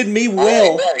 So it did me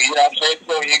well. You know what I'm saying?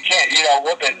 So you can't, you know, a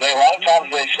lot of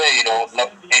times they say, you know,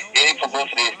 any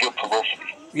publicity is good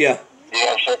publicity. Yeah. You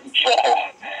know, so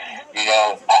you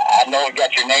know, I know it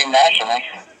got your name nationally.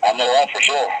 I know that for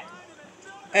sure.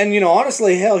 And, you know,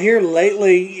 honestly, hell, here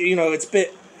lately, you know,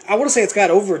 I want to say it's got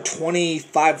over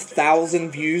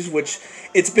 25,000 views, which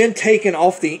it's been taken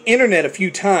off the internet a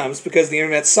few times because the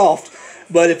internet's soft.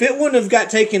 But if it wouldn't have got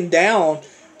taken down,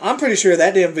 I'm pretty sure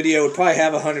that damn video would probably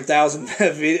have 100,000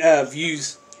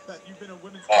 views.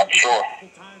 I'm sure.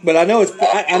 But I know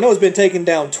it's been taken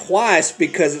down twice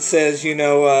because it says, you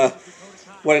know,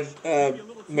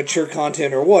 mature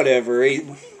content or whatever.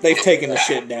 They've taken the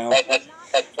shit down.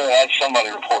 That's somebody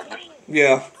reporting.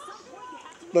 Yeah.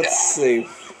 Let's see.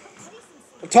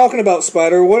 Talking about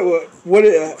Spider,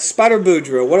 what Spider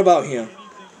Boudreaux? What about him?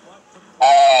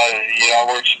 You know, I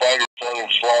worked Spider Southern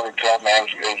Slaughter Cup, man.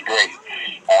 It was great.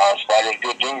 Spider's a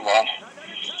good dude, man.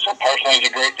 So personally, he's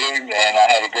a great dude, and I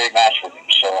had a great match with him.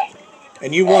 So.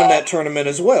 And you won that tournament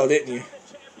as well, didn't you?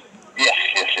 Yes.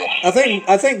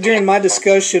 I think during my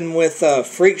discussion with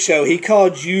Freak Show, he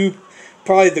called you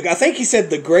probably I think he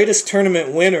said the greatest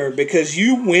tournament winner because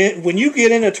you win when you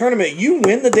get in a tournament, you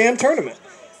win the damn tournament.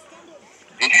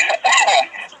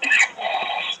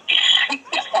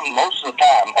 Most of the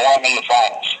time, when I'm in the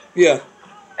finals. Yeah.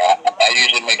 I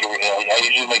usually make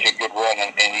a good run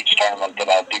in each tournament that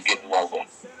I do get involved in.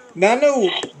 Now I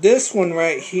know this one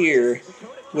right here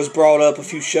was brought up a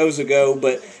few shows ago,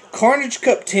 but Carnage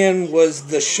Cup 10 was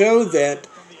the show that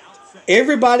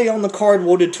everybody on the card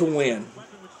wanted to win.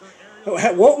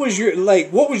 What was your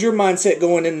mindset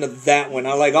going into that one?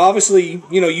 Obviously,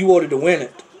 you know, you wanted to win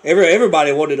it.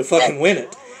 Everybody wanted to fucking win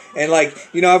it. And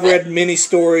you know, I've read many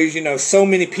stories, you know, so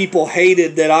many people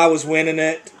hated that I was winning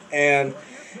it and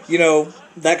you know,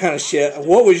 that kind of shit.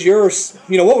 What was your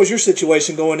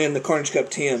situation going in the Carnage Cup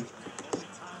 10?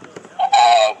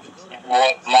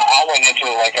 I went into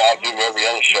it like I do every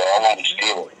other show. I wanted to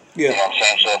steal it. Yeah. You know what I'm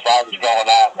saying? So if I was going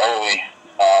out early,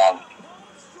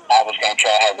 I was going to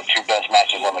try to have the 2 best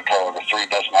matches on the card or 3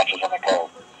 best matches on the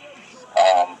card.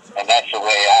 And that's the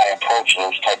way I approach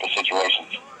those type of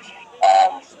situations.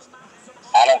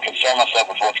 I don't concern myself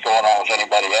with what's going on with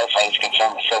anybody else. I just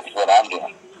concern myself with what I'm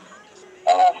doing.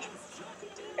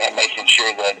 And making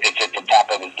sure that it's at the top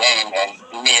of his game.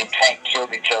 And me and Tank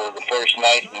killed each other the first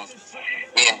night, and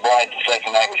me and Bryant the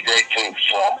second night was great too.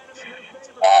 So,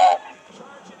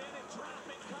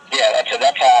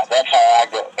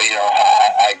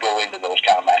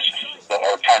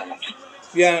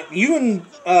 Yeah, you and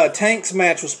Tank's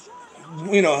match was,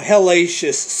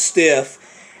 hellacious stiff.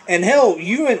 And hell,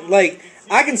 you and,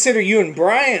 I consider you and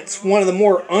Bryant's one of the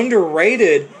more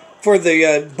underrated for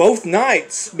the both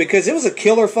nights because it was a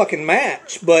killer fucking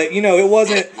match. But, it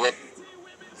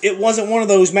wasn't one of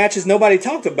those matches nobody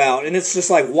talked about. And it's just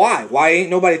like, why? Why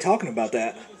ain't nobody talking about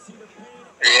that?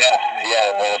 Yeah,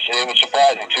 it was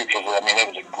surprising too because it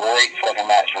was a great fucking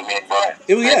match for me and Brian.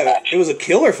 It was a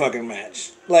killer fucking match.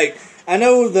 Like I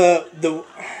know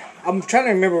I'm trying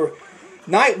to remember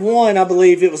night one. I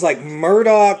believe it was like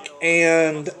Murdoch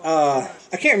and I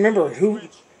can't remember who.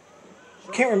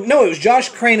 No, it was Josh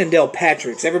Crane and Dale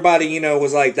Patricks. Everybody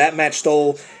was like that match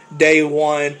stole day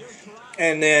one,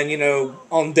 and then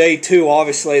on day two,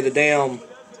 obviously the damn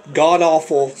god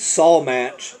awful Saul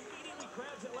match.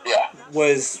 Yeah.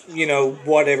 Was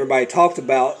what everybody talked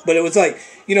about, but it was like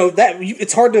that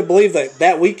it's hard to believe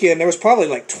that weekend there was probably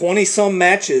like 20 some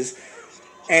matches,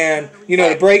 and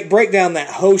to break down that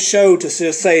whole show to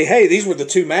just say, hey, these were the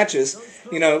two matches.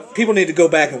 People need to go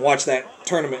back and watch that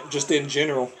tournament just in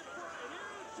general.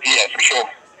 Yeah, for sure,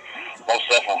 most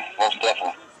definitely.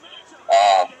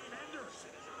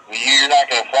 You're not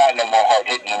going to find no more hard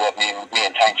hitting than what me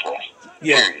and Tanks was.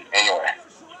 Yeah. Period. Anywhere.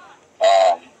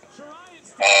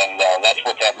 And that's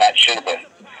what that match should have been.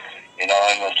 And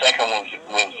the second was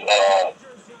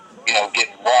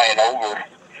getting Brian over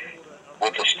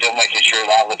with the still making sure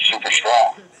that I looked super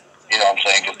strong. You know what I'm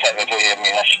saying? Because technically, I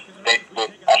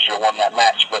should have won that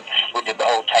match, but we did the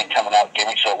whole Tank coming out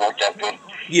gimmick, so it worked out good.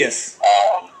 Yes.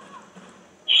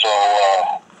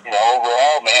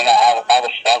 Overall, man, I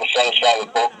was satisfied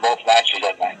with both matches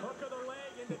that night.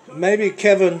 Maybe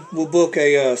Kevin will book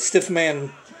a Stiff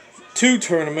Man 2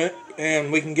 tournament,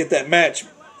 and we can get that match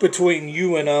between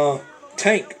you and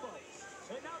Tank.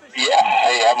 Yeah,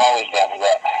 hey, I'm always down for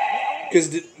that. Because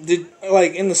did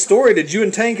in the story, did you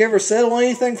and Tank ever settle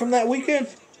anything from that weekend?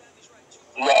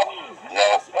 No,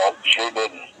 sure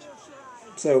didn't.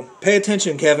 So pay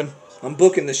attention, Kevin. I'm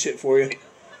booking this shit for you.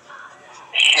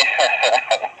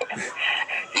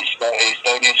 He's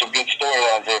throwing in some good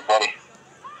storylines there, buddy.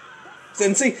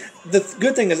 And see, the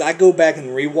good thing is I go back and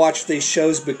rewatch these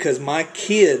shows because my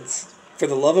kids, for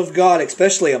the love of God,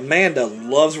 especially Amanda,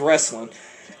 loves wrestling.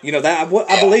 I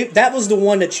believe that was the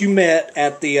one that you met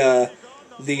at the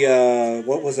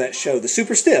what was that show? The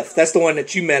Super Stiff. That's the one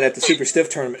that you met at the Super Stiff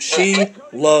tournament. She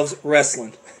loves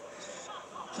wrestling.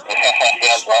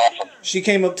 That's awesome. She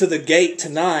came up to the gate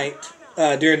tonight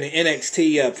during the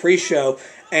NXT pre-show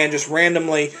and just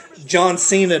randomly John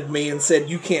Cena'd me and said,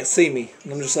 "You can't see me."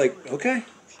 And I'm just like, okay.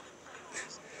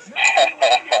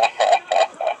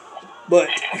 But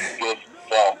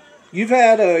you've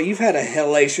had a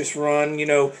hellacious run.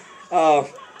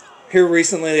 Here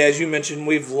recently, as you mentioned,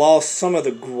 we've lost some of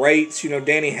the greats.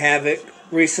 Danny Havoc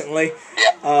recently.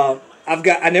 Yeah.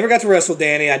 I never got to wrestle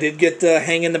Danny. I did get to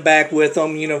hang in the back with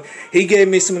him. He gave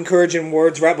me some encouraging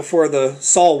words right before the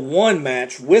Saul 1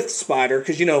 match with Spider,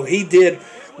 because he did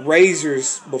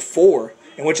Razors before,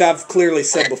 and which I've clearly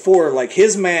said before, like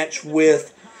his match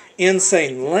with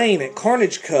Insane Lane at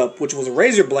Carnage Cup, which was a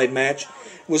Razor Blade match,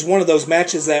 was one of those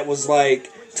matches that was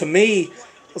like, to me,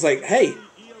 I was like, hey,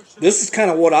 this is kind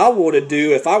of what I would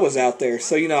do if I was out there.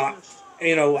 So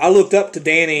I looked up to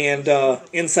Danny and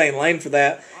Insane Lane for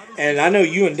that. And I know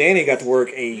you and Danny got to work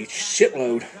a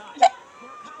shitload. Yeah,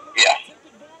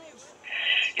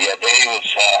 Danny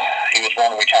he was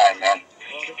one of a kind, man.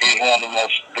 He's one of the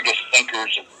most biggest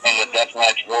thinkers in the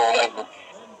deathmatch world ever. He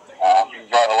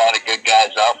brought a lot of good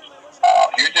guys up.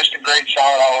 He was just a great,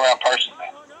 solid, all-around person,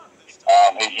 man.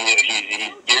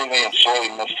 He's dearly and sorely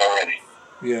missed already.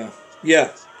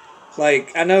 Yeah.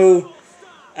 Like, I know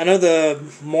the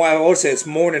more I always say it's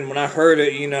morning when I heard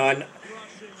it,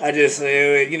 I just,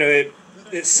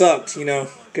 it sucked,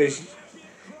 because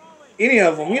any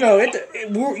of them,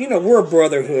 we're a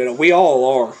brotherhood. We all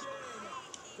are.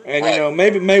 And, right.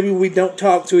 maybe we don't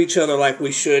talk to each other like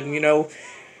we should.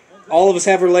 All of us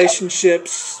have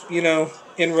relationships,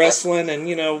 in wrestling, and,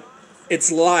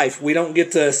 it's life. We don't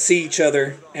get to see each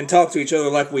other and talk to each other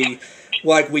like we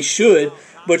should.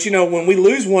 But, when we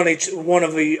lose one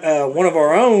of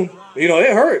our own,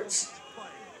 it hurts.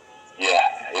 Yeah,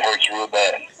 it hurts real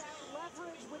bad. It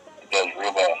does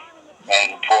real bad.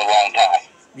 And for a long time.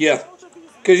 Yeah.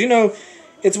 Because,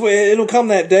 it'll come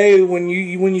that day when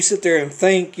you sit there and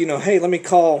think, hey, let me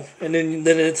call, and then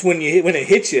it's when it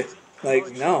hits you,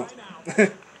 like, no.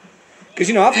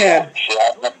 Because, I've had...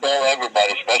 I tell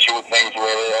everybody, especially with things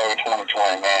where they are in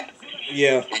 2020, man.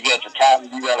 Yeah. You got the time,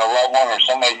 you got a loved one or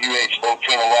somebody you ain't spoke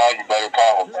to in a while, you better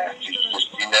call them, man.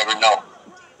 You never know.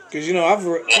 Because,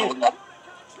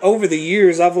 over the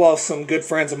years, I've lost some good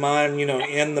friends of mine,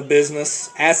 in the business.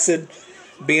 Acid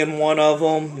being one of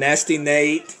them, Nasty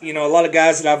Nate, a lot of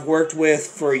guys that I've worked with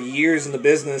for years in the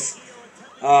business,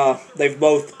 they've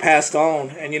both passed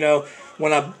on. And,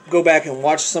 when I go back and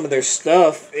watch some of their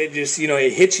stuff, it just,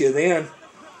 it hits you then.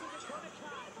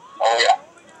 Oh, yeah.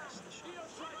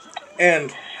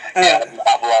 And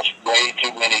I've lost way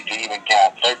too many to even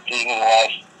count. 13 in the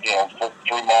last,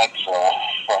 3 months.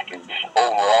 Fucking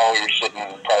overall, you're sitting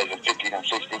in probably the 50 and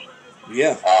 60.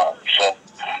 Yeah. So,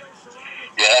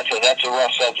 yeah, that's a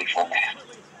rough subject for me.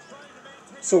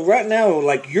 So right now,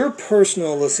 like your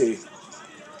personal, let's see,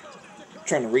 I'm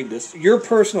trying to read this. Your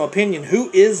personal opinion: who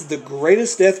is the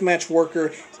greatest deathmatch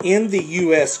worker in the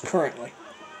U.S. currently?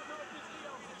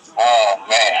 Oh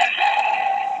man.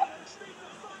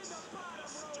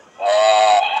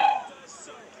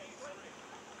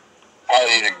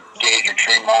 Probably either Gage or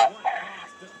Tremont.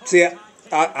 See,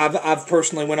 I've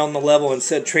personally went on the level and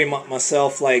said Tremont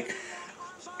myself. Like,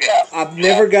 yeah, I've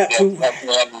never got to. You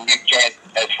can't,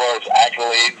 as far as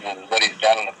accolades and what he's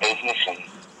done in the business and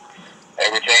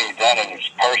everything he's done and his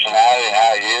personality and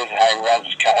how he is and how he runs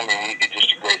his company, he's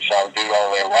just a great solid dude all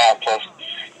the way around. Plus,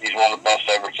 he's one of the best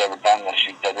ever done this.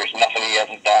 There's nothing he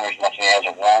hasn't done. There's nothing he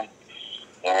hasn't won.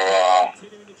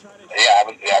 I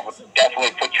would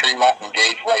definitely put Tremont and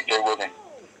Gage right there with him.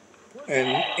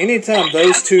 And anytime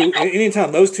those two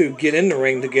get in the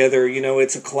ring together,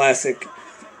 it's a classic.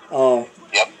 Yep.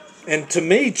 And to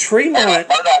me, Tremont.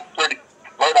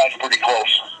 Murdoch's pretty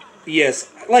close. Yes,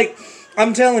 like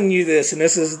I'm telling you this, and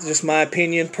this is just my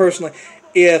opinion personally.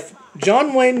 If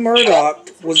John Wayne Murdoch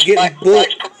was getting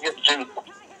booked, yeah,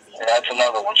 that's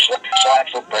another one.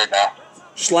 Slack's up there now.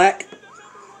 Slack.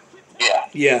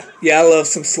 Yeah. Yeah. I love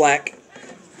some Slack.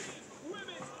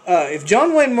 If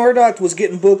John Wayne Murdoch was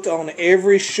getting booked on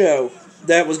every show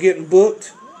that was getting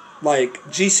booked, like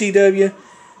GCW,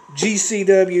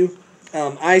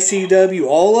 ICW,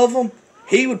 all of them,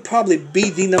 he would probably be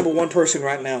the number one person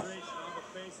right now.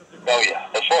 Oh, yeah.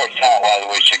 As far as talent-wise,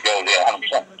 we should go, yeah,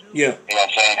 100%. Yeah. You know what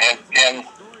I'm saying? Him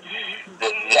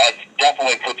I'd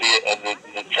definitely put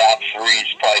the top three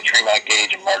is probably Tremont,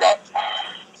 Gage, and Murdoch.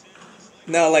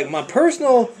 Now, like, my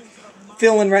personal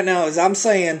feeling right now is I'm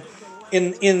saying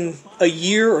in a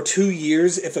year or 2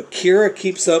 years, if Akira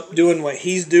keeps up doing what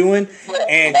he's doing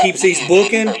and keeps these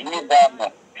booking...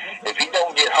 If he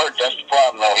don't get hurt, that's the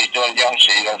problem, though. He's doing young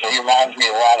shit. So he reminds me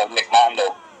a lot of Nick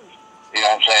Mondo. You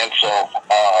know what I'm saying? So,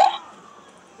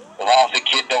 as long as the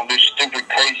kid don't do stupid,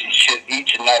 crazy shit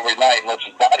each and every night and lets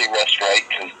his body rest right,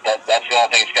 because that's the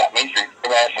only thing that's got me through.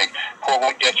 People ask me,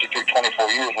 what gets you through 24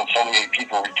 years when so many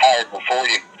people retired before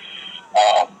you?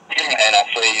 And I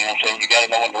say, you know what I'm saying, you got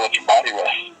to know when to let your body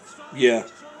rest. Yeah.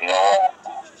 You know,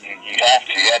 you have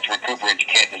to recuperate. You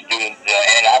can't just do it.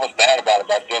 And I was bad about it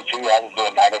back then, too. I was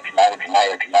doing night after night after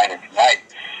night after night after night.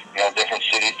 You know, different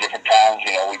cities, different towns.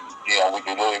 We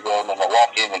do Louisville and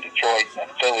Milwaukee and Detroit and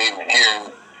Philly and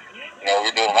here. You know,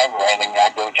 we're doing everything.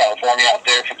 I go to California out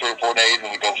there for 3 or 4 days,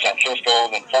 and we go to San Francisco,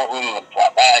 and then Portland, and then fly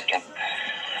back. And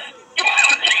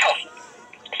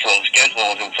so the schedule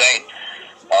was insane.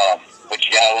 But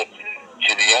you got to look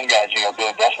to the young guys,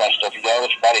 doing deathmatch stuff. You got to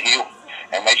let your body heal.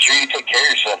 And make sure you take care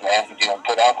of yourself, man.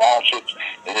 Put alcohol and shit.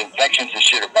 The infections and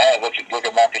shit are bad. Look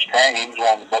at Marcus Crane. He was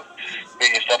one of the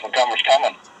biggest up-and-comers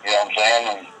coming. You know what I'm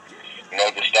saying?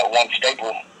 And, just that one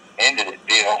staple ended it,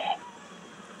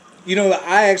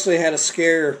 I actually had a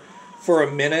scare for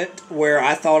a minute where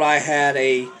I thought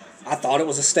it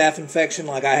was a staph infection,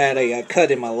 like I had a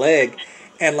cut in my leg.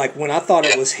 And, like, when I thought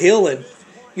it was healing,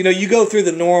 you go through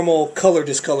the normal color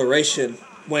discoloration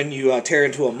when you tear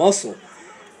into a muscle.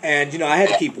 And, I had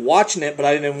to keep watching it, but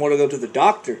I didn't want to go to the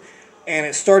doctor. And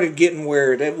it started getting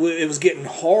where it was getting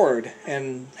hard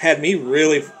and had me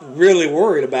really, really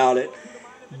worried about it.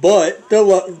 But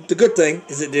the good thing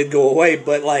is it did go away.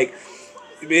 But, like,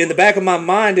 in the back of my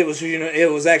mind, it was,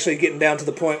 it was actually getting down to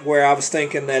the point where I was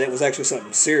thinking that it was actually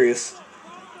something serious.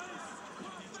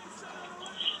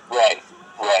 Right.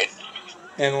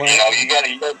 And like, you got to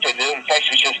the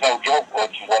infection's just no joke. What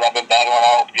I've been battling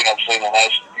all, say the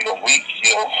last, weeks,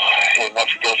 it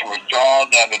once it goes from your jaw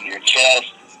down into your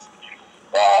chest.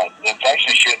 The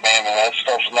infection shit, man, that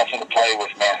stuff's nothing to play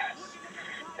with, man.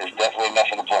 There's definitely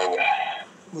nothing to play with.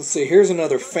 Let's see, here's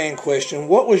another fan question.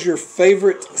 What was your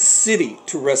favorite city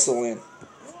to wrestle in?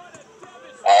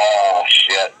 Oh,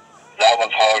 shit. That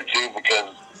one's hard, too,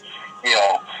 because,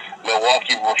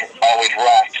 Milwaukee always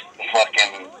rocked.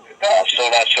 Fucking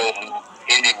sold out shows in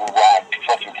Indy were rocked.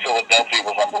 Fucking Philadelphia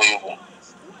was unbelievable.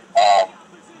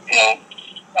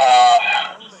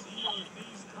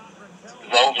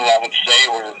 Those I would say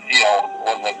were,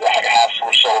 when the halves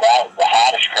were sold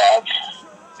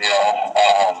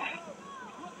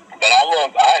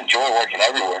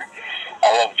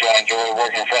enjoy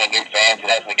working in front of new fans that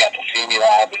hasn't got to see me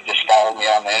live, but just follow me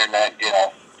on the internet.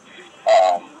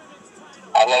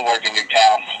 I love working new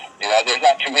towns. There's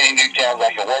not too many new towns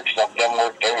I can work, so I've done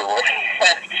work everywhere.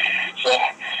 So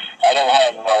I don't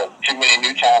have too many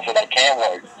new towns that I can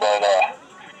work, but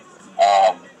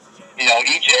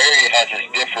each area has its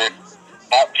different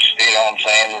ups. You know what I'm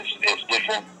saying? It's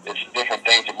different. It's different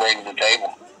things to bring to the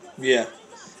table. Yeah.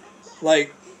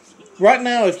 Like right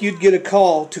now, if you'd get a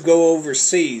call to go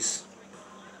overseas,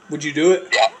 would you do it?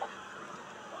 Yeah.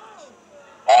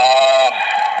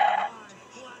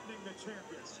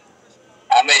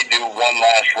 I may do one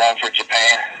last run for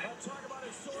Japan.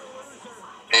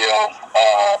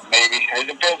 Maybe. It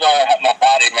depends on my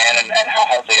body, man, and how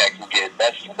healthy I can get.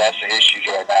 That's the issues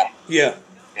right now. Yeah.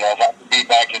 If I can be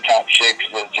back in top shape,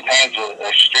 because Japan's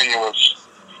a strenuous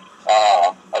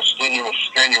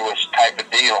type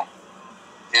of deal.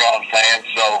 You know what I'm saying?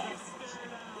 So,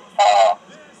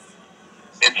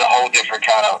 it's a whole different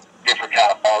kind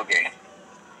of ball game.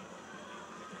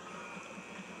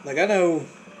 Like I know,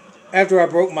 after I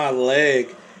broke my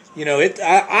leg,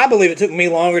 I believe it took me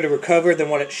longer to recover than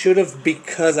what it should have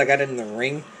because I got in the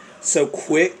ring so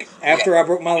quick after I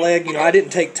broke my leg. I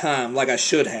didn't take time like I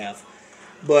should have.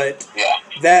 But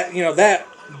that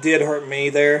did hurt me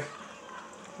there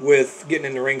with getting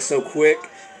in the ring so quick.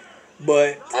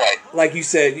 But like you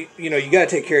said, you got to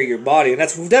take care of your body. And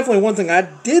that's definitely one thing I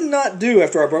did not do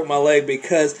after I broke my leg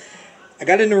because I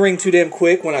got in the ring too damn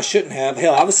quick when I shouldn't have.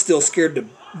 Hell, I was still scared to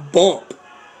bump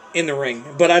in the ring.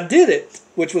 But I did it,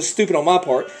 which was stupid on my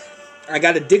part. I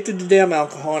got addicted to damn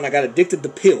alcohol and I got addicted to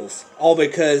pills. All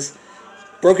because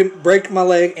break my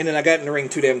leg and then I got in the ring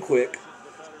too damn quick.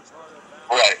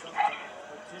 Right.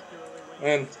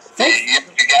 And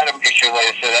you got to make sure, like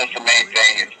I said, that's the main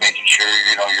thing, is making sure,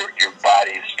 your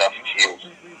body and stuff is healed.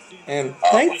 And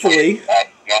thankfully...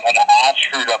 I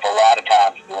screwed up a lot of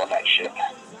times doing that shit.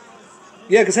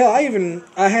 Yeah, because hell, I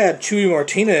had Chewy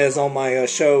Martinez on my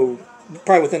show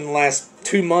probably within the last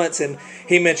 2 months, and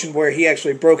he mentioned where he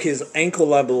actually broke his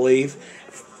ankle, I believe,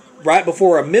 right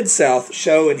before a Mid-South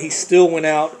show, and he still went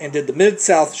out and did the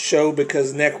Mid-South show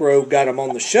because Necro got him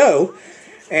on the show,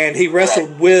 and he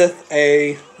wrestled with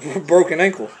a broken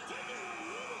ankle.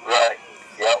 Right.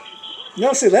 Yep.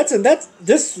 No, see,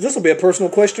 this will be a personal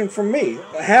question from me.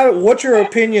 What's your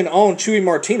opinion on Chewy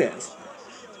Martinez?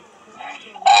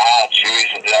 Chewy's,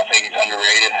 I think he's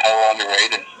underrated, hell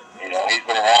underrated. He's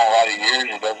been around a lot of years.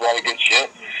 He does a lot of good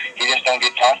shit. He just don't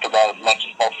get talked about as much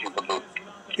as most people do.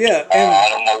 Yeah, I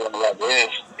don't know what that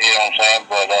is. You know what I'm saying?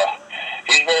 But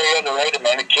he's very underrated,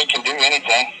 man. The kid can do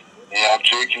anything.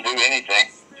 Chewy can do anything.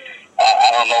 I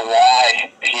don't know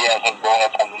why he hasn't blown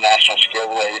up on the national scale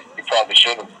the way he probably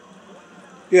should have.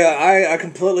 Yeah, I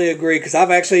completely agree, because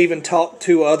I've actually even talked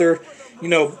to other,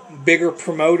 bigger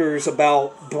promoters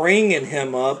about bringing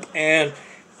him up, and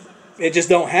it just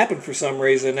don't happen for some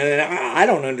reason, and I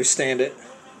don't understand it.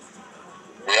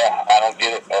 Yeah, I don't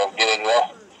get it. I don't get it at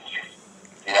all.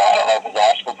 I don't know if it's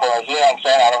asking for us. You know what I'm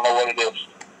saying? I don't know what it is.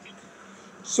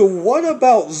 So what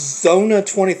about Zona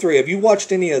 23? Have you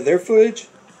watched any of their footage?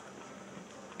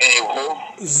 Any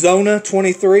who? Zona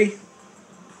 23?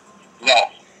 No.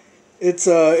 It's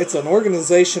an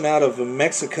organization out of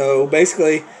Mexico.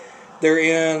 Basically, they're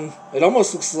in, it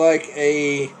almost looks like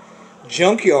a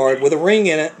junkyard with a ring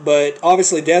in it, but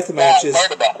obviously death matches. I've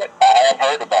heard about it. I have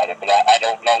heard about it, but I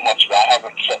don't know much. I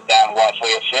haven't sat down and watched.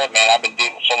 Like I said, man, I've been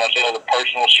dealing with so much other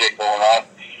personal shit going on.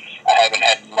 I haven't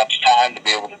had much time to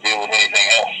be able to deal with anything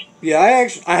else. Yeah,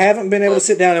 I haven't been able to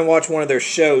sit down and watch one of their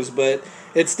shows, but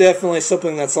it's definitely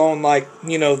something that's on, like,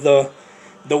 the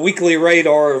weekly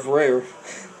radar of Rare.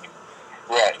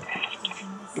 Right.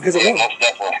 Because most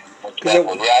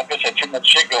definitely. I've just had too much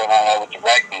shit going on with the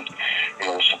wreck and,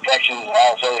 suppressions and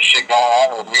all this other shit going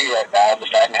on with me right now. I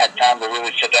haven't had time to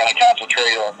really sit down and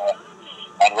concentrate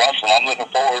on wrestling. I'm looking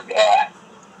forward,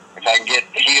 if I can get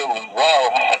healed and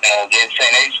well, the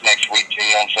St. A's next week, you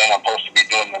know what I'm saying? I'm supposed to be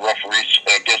doing the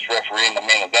guest referee in the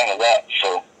main event of that,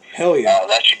 so. Hell yeah.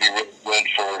 That should be really good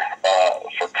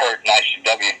for Kurt and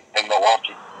ICW in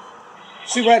Milwaukee.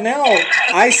 See, right now,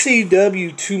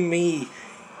 ICW to me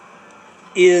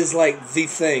is like the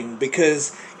thing,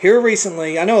 because here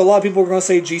recently, I know a lot of people are going to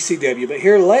say GCW, but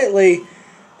here lately,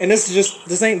 and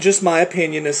this ain't just my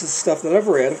opinion, this is stuff that I've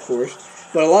read, of course,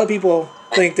 but a lot of people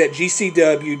think that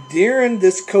GCW during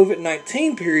this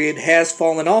COVID-19 period has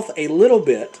fallen off a little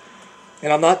bit.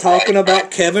 And I'm not talking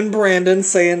about Kevin Brandon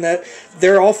saying that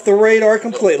they're off the radar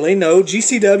completely. No,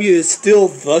 GCW is still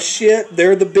the shit.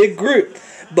 They're the big group.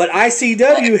 But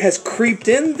ICW has creeped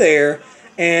in there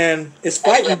and is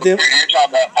fighting them. You're talking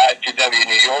about ICW ICW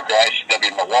New York or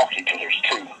ICW Milwaukee, because there's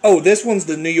two. Oh, this one's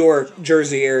the New York,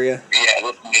 Jersey area. Yeah,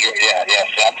 this New York, yeah.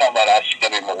 So I'm talking about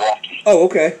ICW Milwaukee. Oh,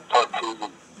 okay.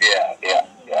 Yeah.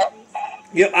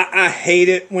 Yeah, I hate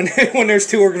it when when there's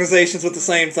two organizations with the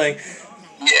same thing.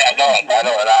 Yeah, I know. And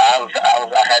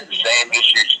I had the same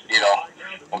issues,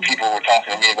 when people were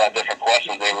talking to me about different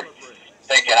questions. They were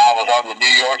thinking I was on the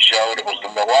New York show, and it was the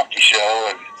Milwaukee show.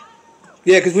 And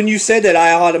yeah, because when you said that,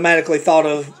 I automatically thought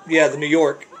of, the New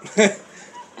York. No,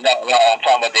 I'm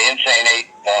talking about the Insane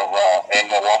 8 in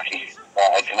Milwaukee.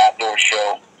 It's an outdoor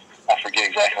show. I forget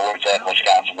exactly where it's at in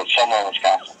Wisconsin, but somewhere in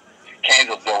Wisconsin.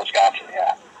 Kansasville, Wisconsin,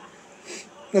 yeah.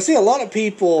 Now, see, a lot of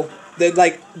people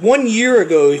that, 1 year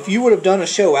ago, if you would have done a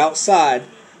show outside,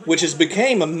 which has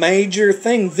became a major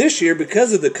thing this year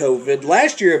because of the COVID.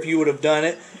 Last year, if you would have done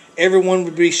it, everyone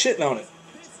would be shitting on it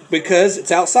because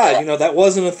it's outside. That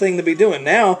wasn't a thing to be doing.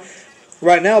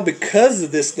 Right now, because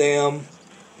of this damn,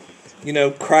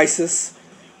 crisis,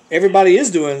 everybody is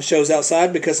doing shows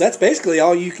outside because that's basically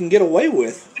all you can get away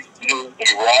with.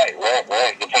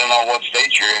 Right. Depending on what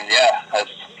state you're in, yeah. And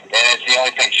it's the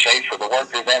only thing safe for the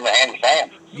workers and the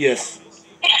fans. Yes.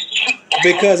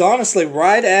 Because honestly,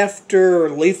 right after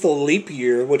Lethal Leap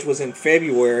Year, which was in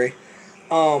February,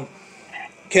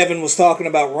 Kevin was talking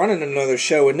about running another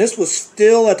show, and this was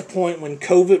still at the point when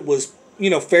COVID was,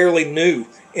 fairly new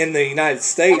in the United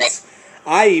States.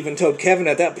 I even told Kevin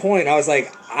at that point, I was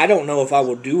like, I don't know if I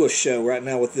will do a show right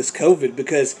now with this COVID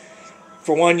because,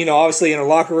 for one, obviously in a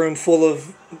locker room full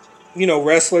of,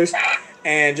 wrestlers,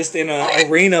 and just in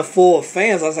an arena full of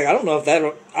fans, I was like, I don't know if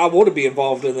I would be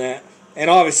involved in that. And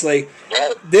obviously,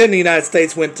 then the United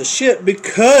States went to shit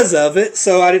because of it,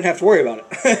 so I didn't have to worry about it.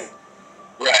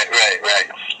 Right.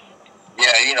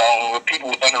 Yeah, with people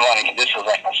with underlying conditions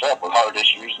like myself with heart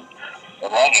issues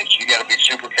and lung issues, you got to be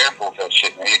super careful with that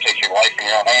shit, man. You take your life in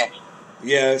your own hands.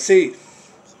 Yeah, see,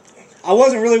 I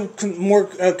wasn't really more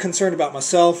concerned about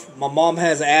myself. My mom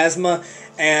has asthma,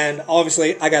 and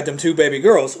obviously I got them two baby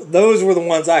girls. Those were the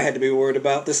ones I had to be worried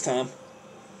about this time.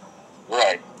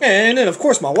 Right. And then, of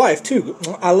course, my wife, too.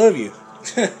 I love you.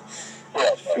 Right.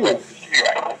 You're right.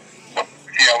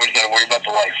 You always got to worry about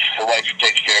the wife. The wife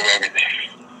takes care of everything.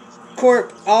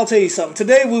 Corp, I'll tell you something.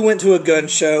 Today we went to a gun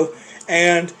show,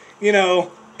 and,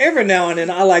 every now and then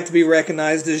I like to be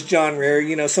recognized as John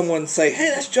Rare. Someone say, hey,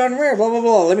 that's John Rare, blah, blah,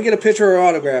 blah. Let me get a picture or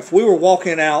autograph. We were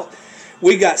walking out.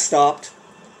 We got stopped.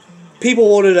 People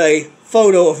wanted a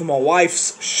photo of my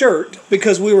wife's shirt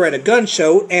because we were at a gun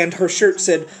show, and her shirt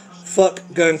said, fuck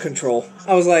gun control.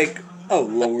 I was like, oh,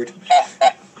 Lord.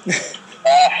 That's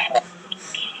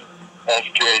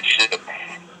great shit.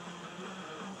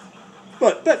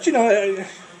 But every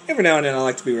now and then I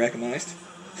like to be recognized.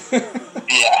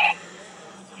 Yeah.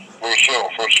 For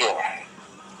sure.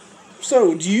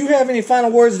 So, do you have any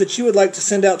final words that you would like to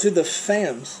send out to the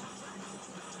fans?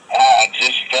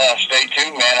 Just stay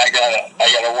tuned, man. I got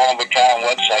a one-of-a-kind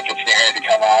website that's getting ready to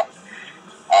come out.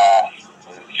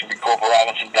 It should be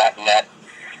corporalrobinson.net,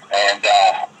 and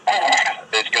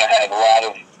it's going to have a lot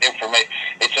of information.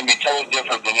 It's going to be totally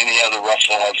different than any other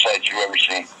wrestling website you've ever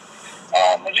seen.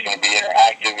 It's going to be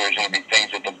interactive. There's going to be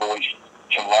things that the boys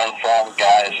can learn from,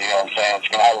 guys. You know what I'm saying? It's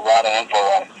going to have a lot of info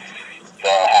on it.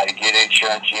 How to get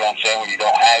insurance, you know what I'm saying, when you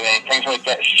don't have any, things like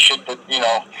that. Shit that, a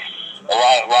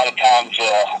lot of times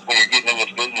when you're getting in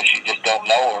this business, you just don't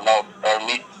know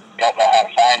don't know how to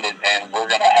find it, and we're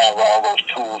going to have all those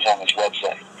tools on this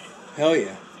website. Hell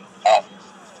yeah. But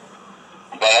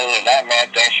other than that,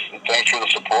 man, thanks for the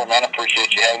support, man. I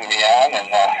appreciate you having me on, and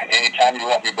anytime you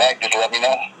want me back, just let me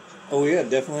know. Oh yeah,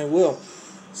 definitely will.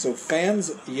 So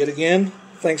fans, yet again,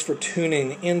 thanks for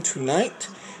tuning in tonight.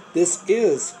 This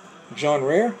is John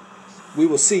Rare. We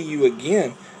will see you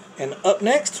again. And up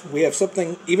next, we have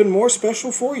something even more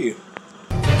special for you.